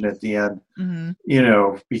tension at the end,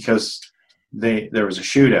 because there was a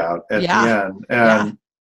shootout at the end,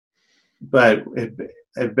 but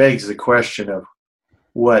it begs the question of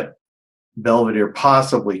what Belvedere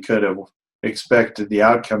possibly could have expected the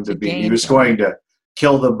outcome to be. He was going to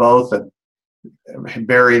kill them both and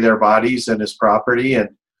bury their bodies in his property, and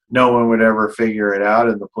no one would ever figure it out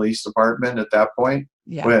in the police department at that point.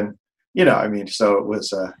 Yeah. When, so it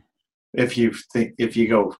was, if you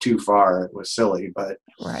go too far, it was silly, but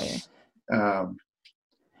right. I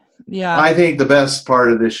think the best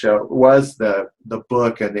part of this show was the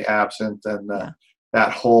book and the absinthe and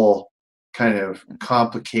that whole kind of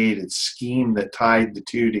complicated scheme that tied the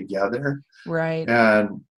two together. Right.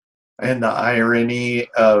 And the irony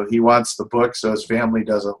of he wants the book so his family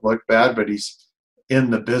doesn't look bad, but he's in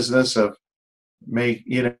the business of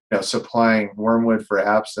supplying wormwood for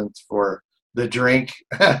absinthe for the drink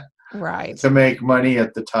Right. to make money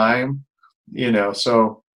at the time.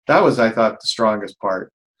 So that was, I thought, the strongest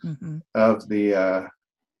part of the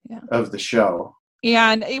of the show.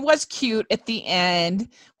 And it was cute at the end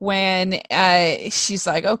when she's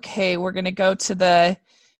like, okay, we're going to go to the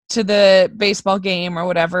baseball game or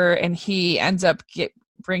whatever. And he ends up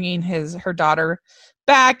bringing her daughter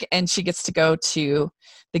back, and she gets to go to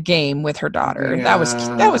the game with her daughter. Yeah,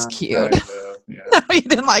 that was cute. Yeah. No, you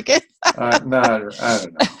didn't like it? No, I don't know.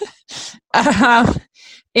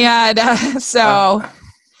 So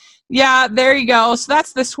yeah, there you go. So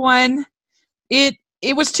that's this one. It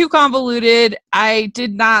was too convoluted. I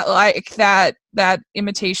did not like that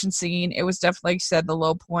imitation scene. It was definitely, like you said, the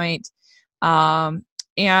low point.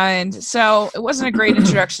 And so it wasn't a great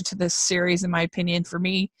introduction to this series, in my opinion. For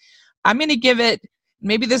me, I'm going to give it,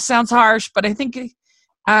 maybe this sounds harsh, but I think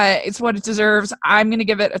it's what it deserves. I'm going to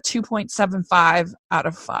give it a 2.75 out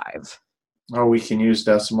of 5. Oh, we can use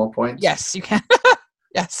decimal points? Yes, you can.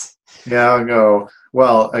 Yes. Yeah, I'll go.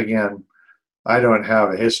 Well, again, I don't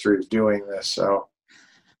have a history of doing this, so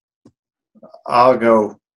I'll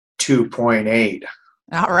go 2.8.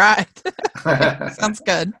 All right. Sounds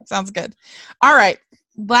good. All right.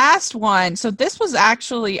 Last one. So this was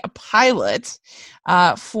actually a pilot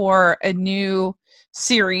for a new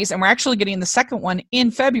series, and we're actually getting the second one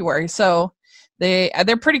in February. So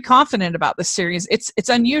they're pretty confident about this series. It's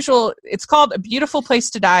unusual. It's called A Beautiful Place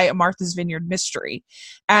to Die, a Martha's Vineyard mystery.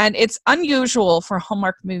 And it's unusual for a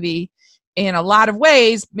Hallmark movie in a lot of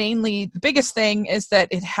ways. Mainly, the biggest thing is that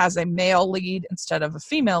it has a male lead instead of a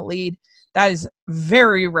female lead. That is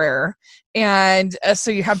very rare. And so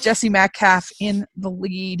you have Jesse Metcalfe in the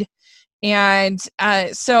lead. And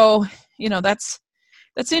so, that's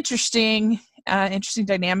interesting. Interesting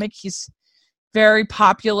dynamic. He's very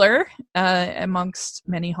popular amongst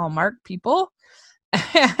many Hallmark people.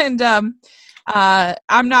 And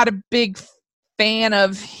I'm not a big fan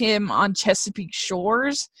of him on Chesapeake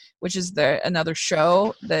Shores, which is another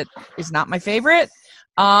show that is not my favorite.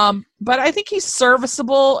 But I think he's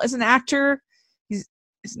serviceable as an actor. He's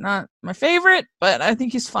not my favorite, but I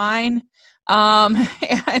think he's fine.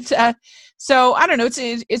 So I don't know.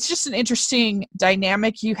 It's just an interesting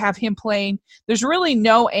dynamic. You have him playing. There's really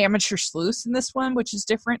no amateur sleuths in this one, which is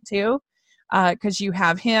different too, because you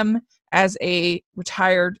have him as a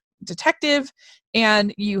retired detective,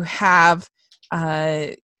 and you have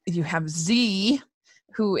Z,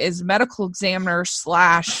 who is medical examiner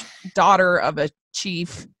 / daughter of a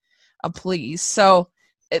chief of police. So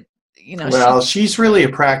she's really a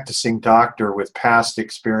practicing doctor with past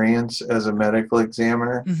experience as a medical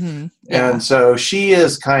examiner. Mm-hmm. Yeah. And so she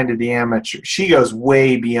is kind of the amateur. She goes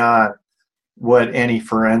way beyond what any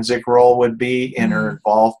forensic role would be in her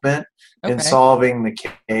involvement in solving the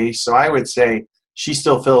case. So I would say she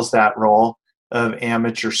still fills that role of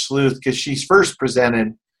amateur sleuth, because she's first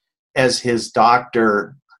presented as his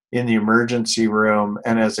doctor in the emergency room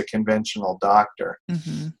and as a conventional doctor.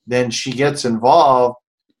 Mm-hmm. Then she gets involved.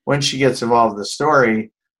 When she gets involved in the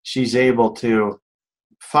story, she's able to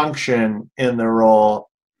function in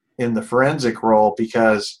the forensic role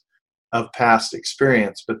because of past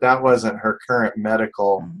experience. But that wasn't her current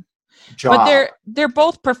medical job. But they're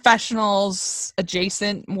both professionals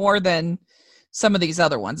adjacent more than some of these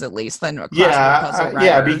other ones, at least. Than a puzzle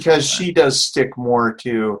writer. Because she does stick more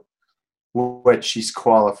to what she's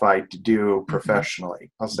qualified to do professionally.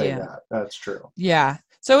 I'll say that. That's true. Yeah.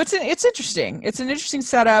 So it's interesting. It's an interesting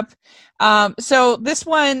setup. So this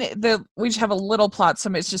one, we just have a little plot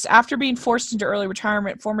summary. It's just, after being forced into early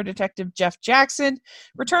retirement, former detective Jeff Jackson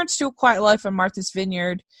returns to a quiet life on Martha's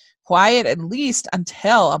Vineyard. Quiet, at least,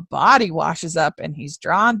 until a body washes up and he's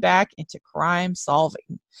drawn back into crime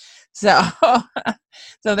solving. So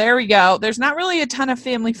there we go. There's not really a ton of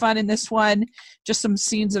family fun in this one. Just some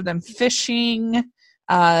scenes of them fishing. You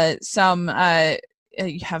have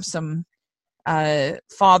some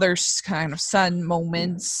father kind of son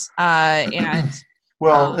moments. And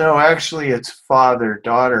no, actually, it's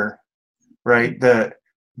father-daughter, right? The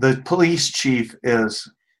police chief is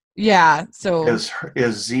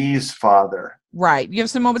Z's father. Right. You have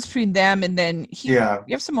some moments between them, and then you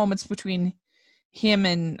have some moments between him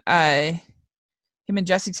and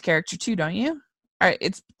Jesse's character too, don't you? All right,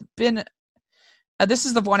 it's been this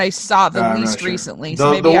is the one I saw the least recently.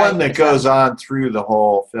 So the one that goes on through the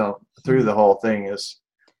whole film, through the whole thing, is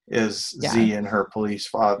Z and her police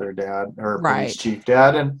father dad, or police chief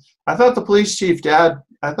dad. And I thought the police chief dad,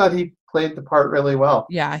 he played the part really well.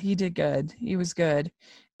 Yeah, he did good. He was good.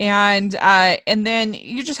 And then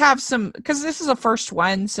you just have some, because this is a first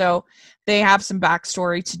one, so they have some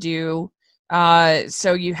backstory to do.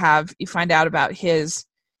 So you find out about his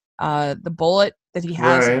the bullet that he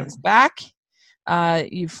has in his back.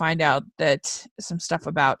 You find out that some stuff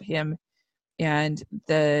about him and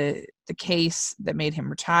the case that made him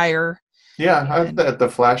retire. Yeah, I thought the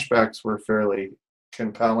flashbacks were fairly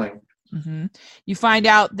compelling. Mm-hmm. You find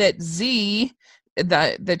out that Z,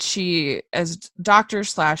 that she, as doctor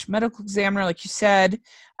 / medical examiner, like you said,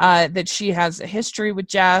 that she has a history with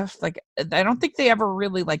Jeff. Like, I don't think they ever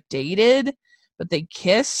really like dated, but they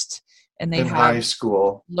kissed, and they in high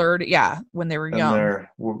school. Learned, when they were young.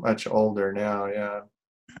 They're much older now. Yeah.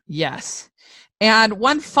 Yes. And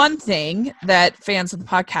one fun thing that fans of the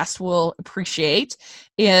podcast will appreciate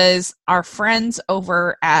is our friends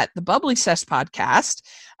over at the Bubbly Cess podcast.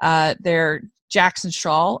 They're Jackson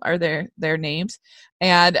Shaw are their names,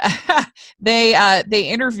 and they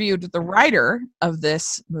interviewed the writer of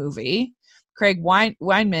this movie, Craig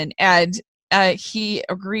Weinman, and he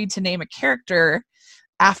agreed to name a character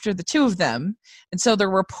after the two of them. And so the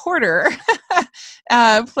reporter,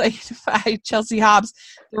 played by Chelsea Hobbs,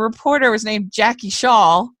 the reporter was named Jackie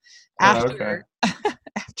Shaw after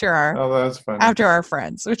after our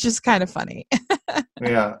friends, which is kind of funny.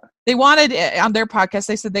 Yeah. They wanted, on their podcast,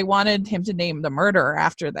 they said they wanted him to name the murderer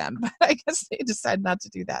after them, but I guess they decided not to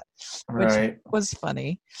do that, which was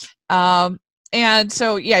funny. And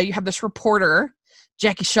so, you have this reporter,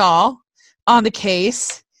 Jackie Shaw, on the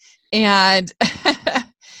case. And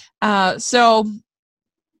so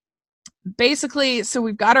basically,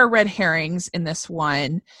 we've got our red herrings in this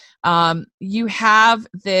one. You have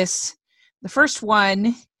this, the first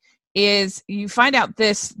one is you find out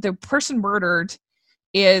the person murdered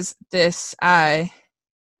is this this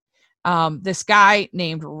guy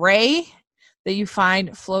named Ray that you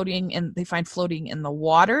find floating in the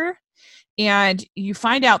water, and you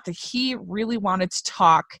find out that he really wanted to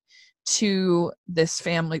talk to this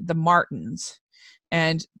family, the Martins,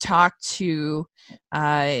 and talk to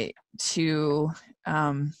what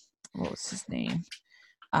was his name?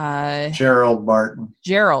 Gerald Martin.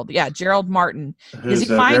 Gerald Martin. Who's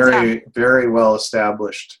a very, very well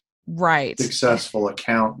established, successful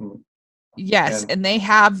accountant. Yes, and they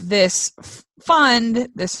have this fund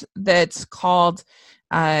that's called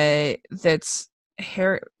that's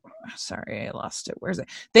Harry. Sorry, I lost it. Where's it?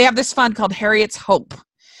 They have this fund called Harriet's Hope,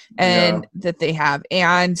 and that they have,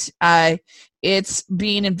 and it's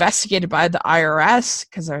being investigated by the IRS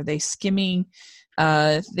because are they skimming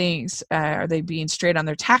things? Are they being straight on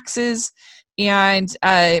their taxes? And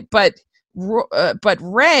but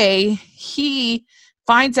Ray, he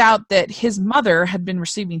finds out that his mother had been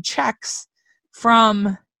receiving checks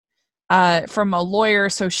from a lawyer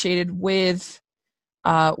associated with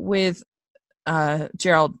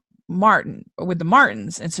Gerald Martin, with the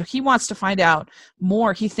Martins, and so he wants to find out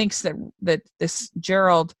more. He thinks that this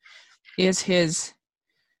Gerald is his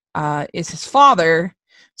father,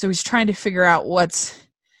 so he's trying to figure out what's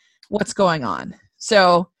going on.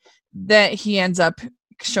 So that he ends up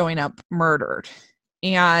showing up murdered,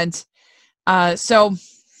 and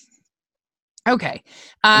okay.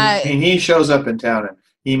 And he shows up in town and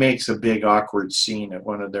he makes a big awkward scene at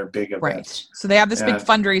one of their big events. Right. So they have this big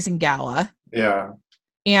fundraising gala. Yeah.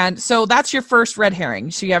 And so that's your first red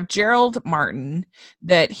herring. So you have Gerald Martin,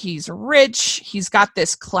 that he's rich. He's got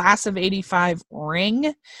this class of 85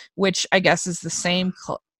 ring, which I guess is the same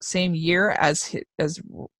year as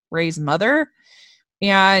Ray's mother.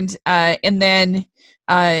 And then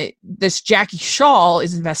this Jackie Shaw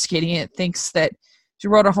is investigating it, thinks that she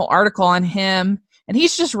wrote a whole article on him, and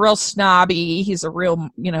he's just real snobby. He's a real,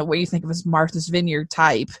 what you think of as Martha's Vineyard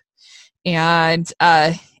type. And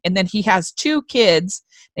then he has two kids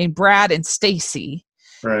named Brad and Stacy,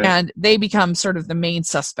 and they become sort of the main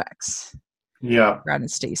suspects. Yeah, Brad and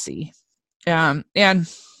Stacy, and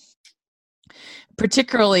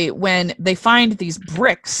particularly when they find these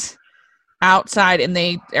bricks outside, and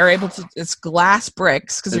they are able to, it's glass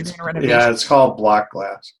bricks because they're doing a renovation. Yeah, it's called block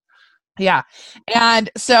glass. Yeah. And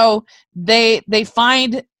so they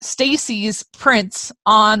find Stacy's prints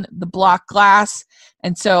on the block glass,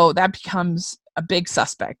 and so that becomes a big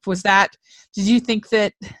suspect. Did you think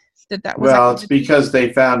that was? Well, it's because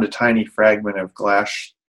they found a tiny fragment of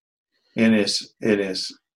glass in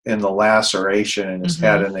the laceration in his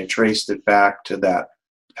head, and they traced it back to that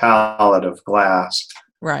pallet of glass.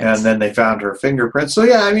 Right. And then they found her fingerprints. So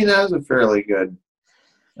yeah, I mean, that was a fairly good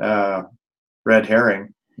red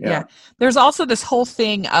herring. Yeah. There's also this whole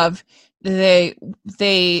thing of they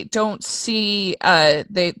don't see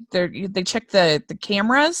they check the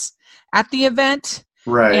cameras at the event,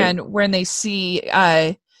 right? And when they see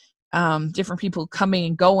different people coming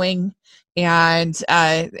and going, and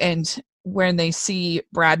when they see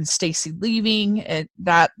Brad and Stacy leaving,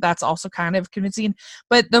 that's also kind of convincing.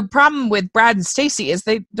 But the problem with Brad and Stacy is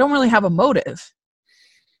they don't really have a motive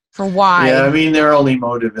for why. Yeah, I mean, their only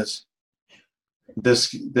motive is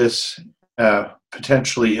this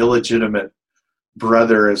potentially illegitimate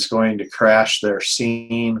brother is going to crash their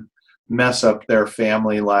scene, mess up their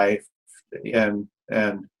family life, and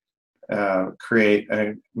create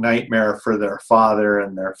a nightmare for their father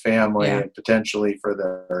and their family, and potentially for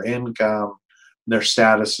their income, their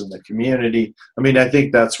status in the community. I mean, I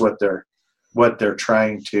think that's what they're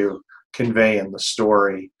trying to convey in the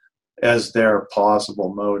story as their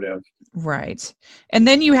plausible motive. Right. And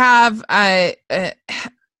then you have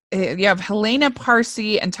Helena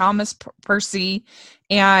Parsi and Thomas Percy,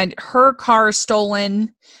 and her car is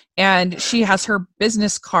stolen, and she has her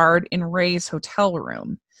business card in Ray's hotel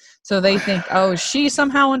room. So they think, oh, is she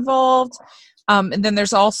somehow involved? And then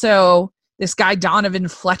there's also this guy, Donovan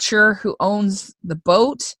Fletcher, who owns the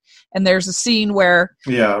boat. And there's a scene where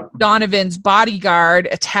Donovan's bodyguard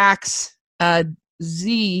attacks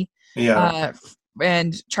Z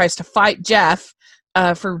and tries to fight Jeff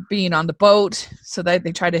for being on the boat. So that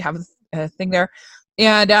they try to have a thing there.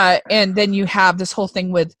 And then you have this whole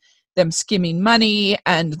thing with them skimming money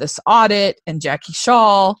and this audit and Jackie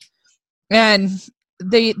Shaw. And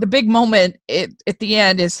the big moment at the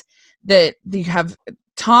end is that you have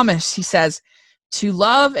Thomas. He says, "To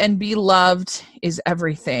love and be loved is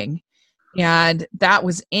everything." And that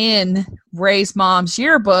was in Ray's mom's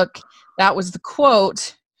yearbook. That was the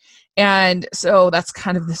quote. And so that's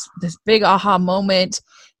kind of this big aha moment.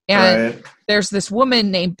 And there's this woman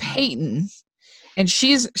named Peyton, and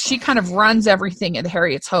she kind of runs everything at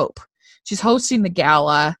Harriet's Hope. She's hosting the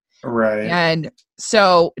gala. Right. And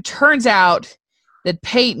so it turns out that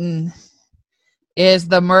Peyton is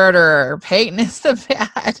the murderer. Peyton is the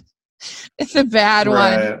bad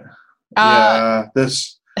one.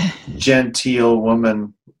 This genteel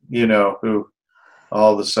woman, who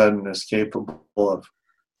all of a sudden is capable of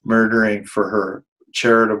murdering for her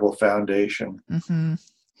charitable foundation. Mm-hmm.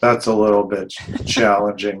 That's a little bit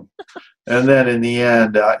challenging. And then in the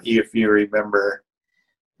end, if you remember,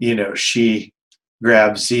 she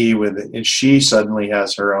grabs Z with it, and she suddenly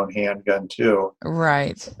has her own handgun too.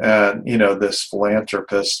 Right. And this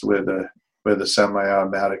philanthropist with a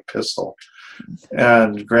semi-automatic pistol,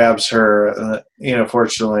 and grabs her.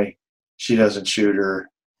 Fortunately, she doesn't shoot her.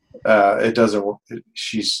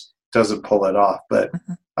 She doesn't pull it off. But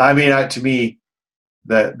I mean, to me,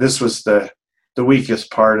 that this was the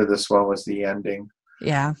weakest part of this one was the ending.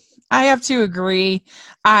 Yeah, I have to agree.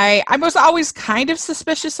 I was always kind of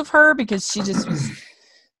suspicious of her because she just was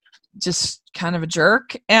just kind of a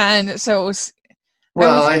jerk, and so it was.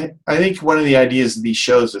 Well, I think one of the ideas of these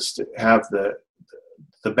shows is to have the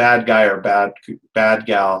bad guy or bad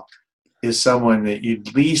gal is someone that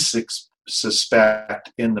you'd least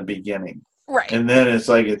suspect in the beginning, right? And then it's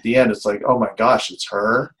like at the end, it's like, oh my gosh, it's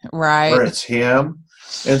her, right, or it's him,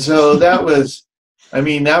 and so that was. I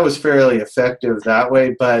mean, that was fairly effective that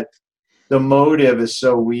way, but the motive is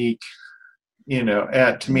so weak,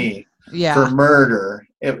 to me, for murder.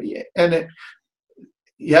 You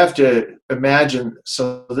have to imagine,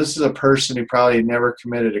 so this is a person who probably never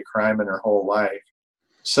committed a crime in her whole life,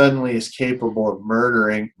 suddenly is capable of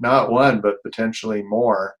murdering not one, but potentially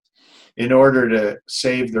more, in order to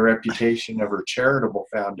save the reputation of her charitable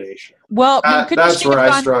foundation. Well, that's where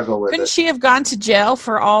I struggle with it. Couldn't she have gone to jail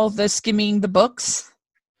for all the skimming the books?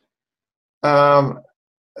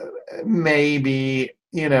 Maybe,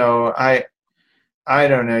 I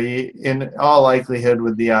don't know. In all likelihood,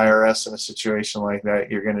 with the IRS in a situation like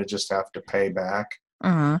that, you're going to just have to pay back.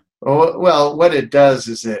 Uh-huh. Well, what it does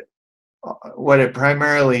is what it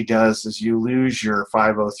primarily does is you lose your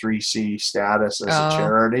 503c status as a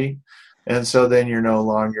charity. And so then you're no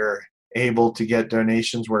longer able to get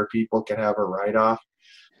donations where people can have a write-off.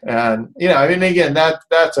 And, I mean, again,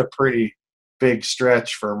 that's a pretty big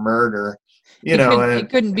stretch for murder. It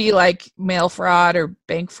couldn't be like mail fraud or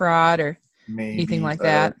bank fraud or anything like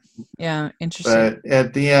that. Yeah, interesting. But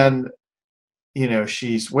at the end,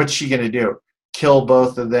 what's she going to do? Kill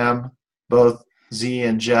both of them, both Z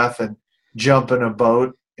and Jeff, and jump in a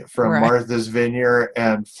boat from Martha's Vineyard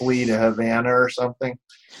and flee to Havana or something?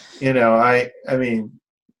 I mean,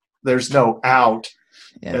 there's no out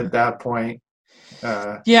at that point.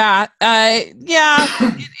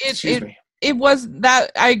 Excuse me. It was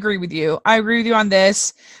that. I agree with you. I agree with you on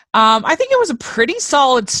this. I think it was a pretty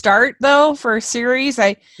solid start, though, for a series.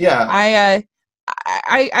 I'm not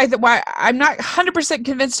 100%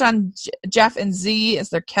 convinced on Jeff and Z as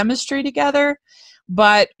their chemistry together,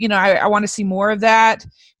 but I want to see more of that.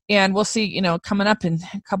 and we'll see, coming up in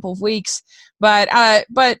a couple of weeks. But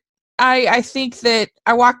I think that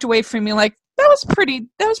I walked away from me like that was pretty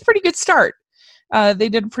good start. They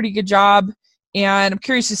did a pretty good job, and I'm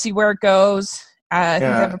curious to see where it goes.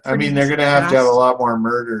 They're going to have a lot more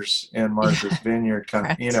murders in Martha's Vineyard,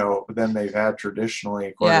 than they've had traditionally,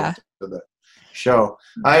 according to the show.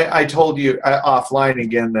 I told you offline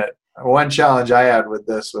again that one challenge I had with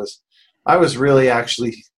this was I was really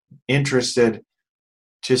actually interested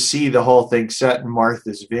to see the whole thing set in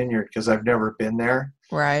Martha's Vineyard because I've never been there.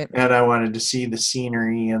 Right. And I wanted to see the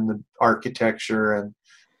scenery and the architecture and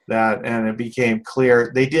that, and it became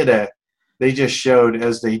clear. They just showed,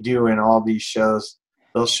 as they do in all these shows,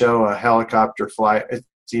 they'll show a helicopter flight. It's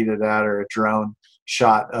either that or a drone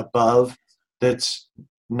shot above that's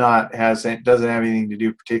doesn't have anything to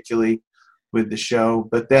do particularly with the show.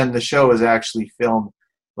 But then the show is actually filmed,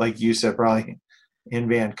 like you said, probably in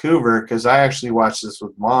Vancouver, because I actually watched this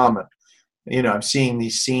with Mom, and I'm seeing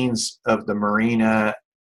these scenes of the marina,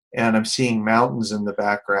 and I'm seeing mountains in the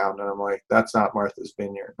background, and I'm like, that's not Martha's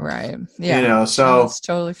Vineyard, right? Yeah, so that's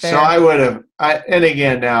totally fair. So I would have, and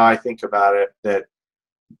again, now I think about it,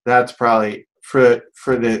 that's probably for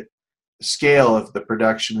the scale of the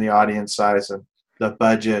production, the audience size, and the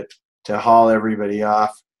budget to haul everybody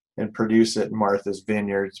off and produce it in Martha's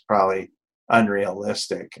Vineyard is probably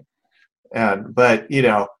unrealistic. But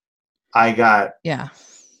I got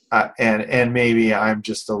and maybe I'm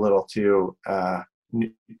just a little too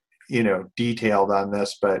detailed on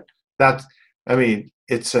this, but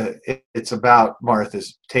it's about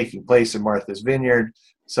Martha's taking place in Martha's Vineyard,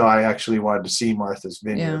 so I actually wanted to see Martha's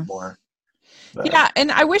Vineyard more. But. Yeah,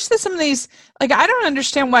 and I wish that some of these, I don't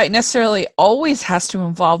understand why it necessarily always has to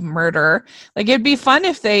involve murder. It'd be fun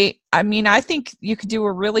if I think you could do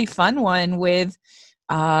a really fun one with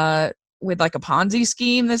a Ponzi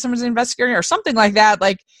scheme that someone's investigating or something like that.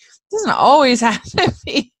 It doesn't always have to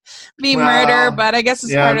be murder, but I guess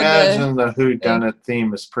it's part of the whodunit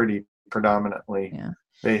theme is pretty predominantly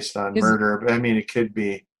based on murder. But it could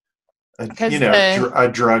be a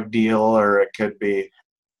drug deal, or it could be,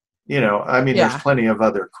 there's plenty of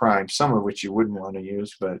other crimes, some of which you wouldn't want to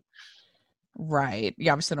use, but right. You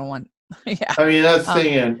obviously don't want. Yeah. That's the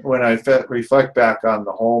thing. And when I reflect back on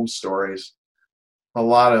the Holmes stories, a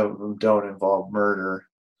lot of them don't involve murder.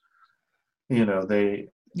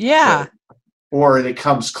 Or it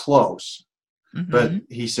comes close, but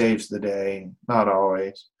he saves the day. Not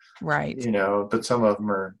always, right? But some of them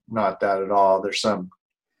are not that at all. There's some,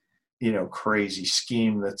 crazy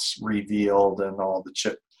scheme that's revealed, and all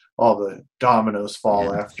the dominoes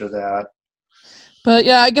fall after that. But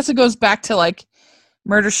I guess it goes back to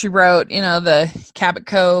Murder, She Wrote. The Cabot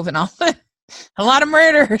Cove and all that. A lot of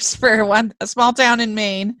murders for a small town in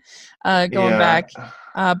Maine, going back.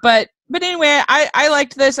 But anyway, I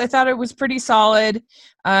liked this. I thought it was pretty solid.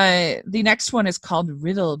 The next one is called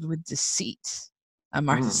Riddled with Deceit,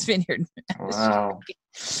 Martha's Vineyard. Wow.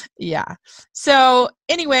 Yeah. So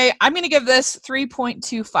anyway, I'm going to give this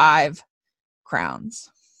 3.25 crowns.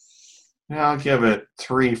 Yeah, I'll give it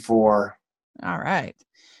 3-4. All right.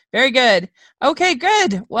 Very good. Okay,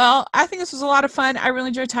 good. Well, I think this was a lot of fun. I really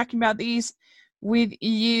enjoyed talking about these with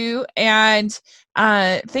you, and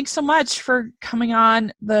thanks so much for coming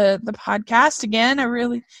on the podcast again.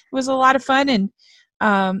 It was a lot of fun, and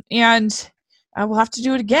we'll have to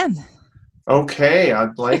do it again. Okay,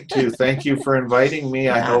 I'd like to. Thank you for inviting me.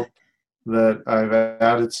 I hope that I've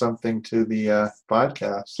added something to the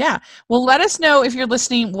podcast. Yeah. Well, let us know if you're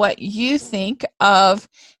listening what you think of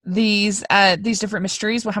these different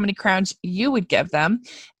mysteries. Well, how many crowns you would give them,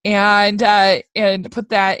 and put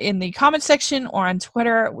that in the comment section or on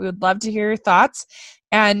Twitter. We would love to hear your thoughts,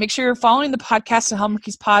 and make sure you're following the podcast at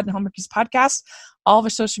Hallmarkies Pod and Hallmarkies Podcast, all of our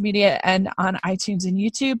social media, and on iTunes and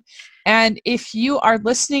YouTube. And if you are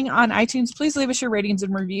listening on iTunes, please leave us your ratings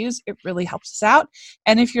and reviews. It really helps us out.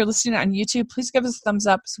 And if you're listening on YouTube, please give us a thumbs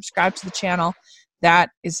up, subscribe to the channel. That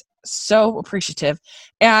is so appreciative.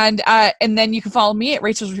 And then you can follow me at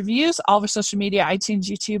Rachel's Reviews, all of our social media, iTunes,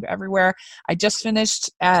 YouTube, everywhere. I just finished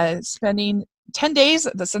spending 10 days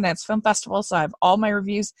at the Sundance Film Festival, so I have all my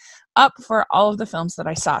reviews up for all of the films that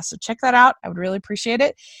I saw. So check that out. I would really appreciate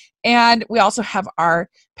it. And we also have our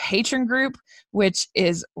patron group, which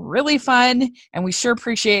is really fun, and we sure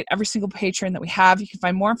appreciate every single patron that we have. You can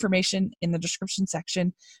find more information in the description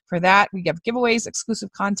section for that. We have giveaways,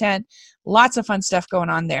 exclusive content, lots of fun stuff going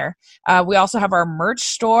on there. We also have our merch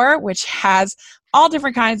store, which has all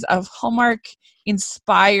different kinds of Hallmark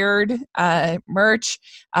inspired merch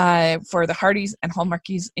for the Hardys and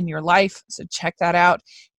Hallmarkies in your life. So check that out.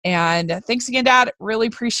 And thanks again, Dad. Really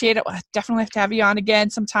appreciate it. We'll definitely have to have you on again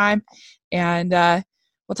sometime. And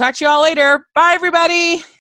We'll talk to you all later. Bye, everybody.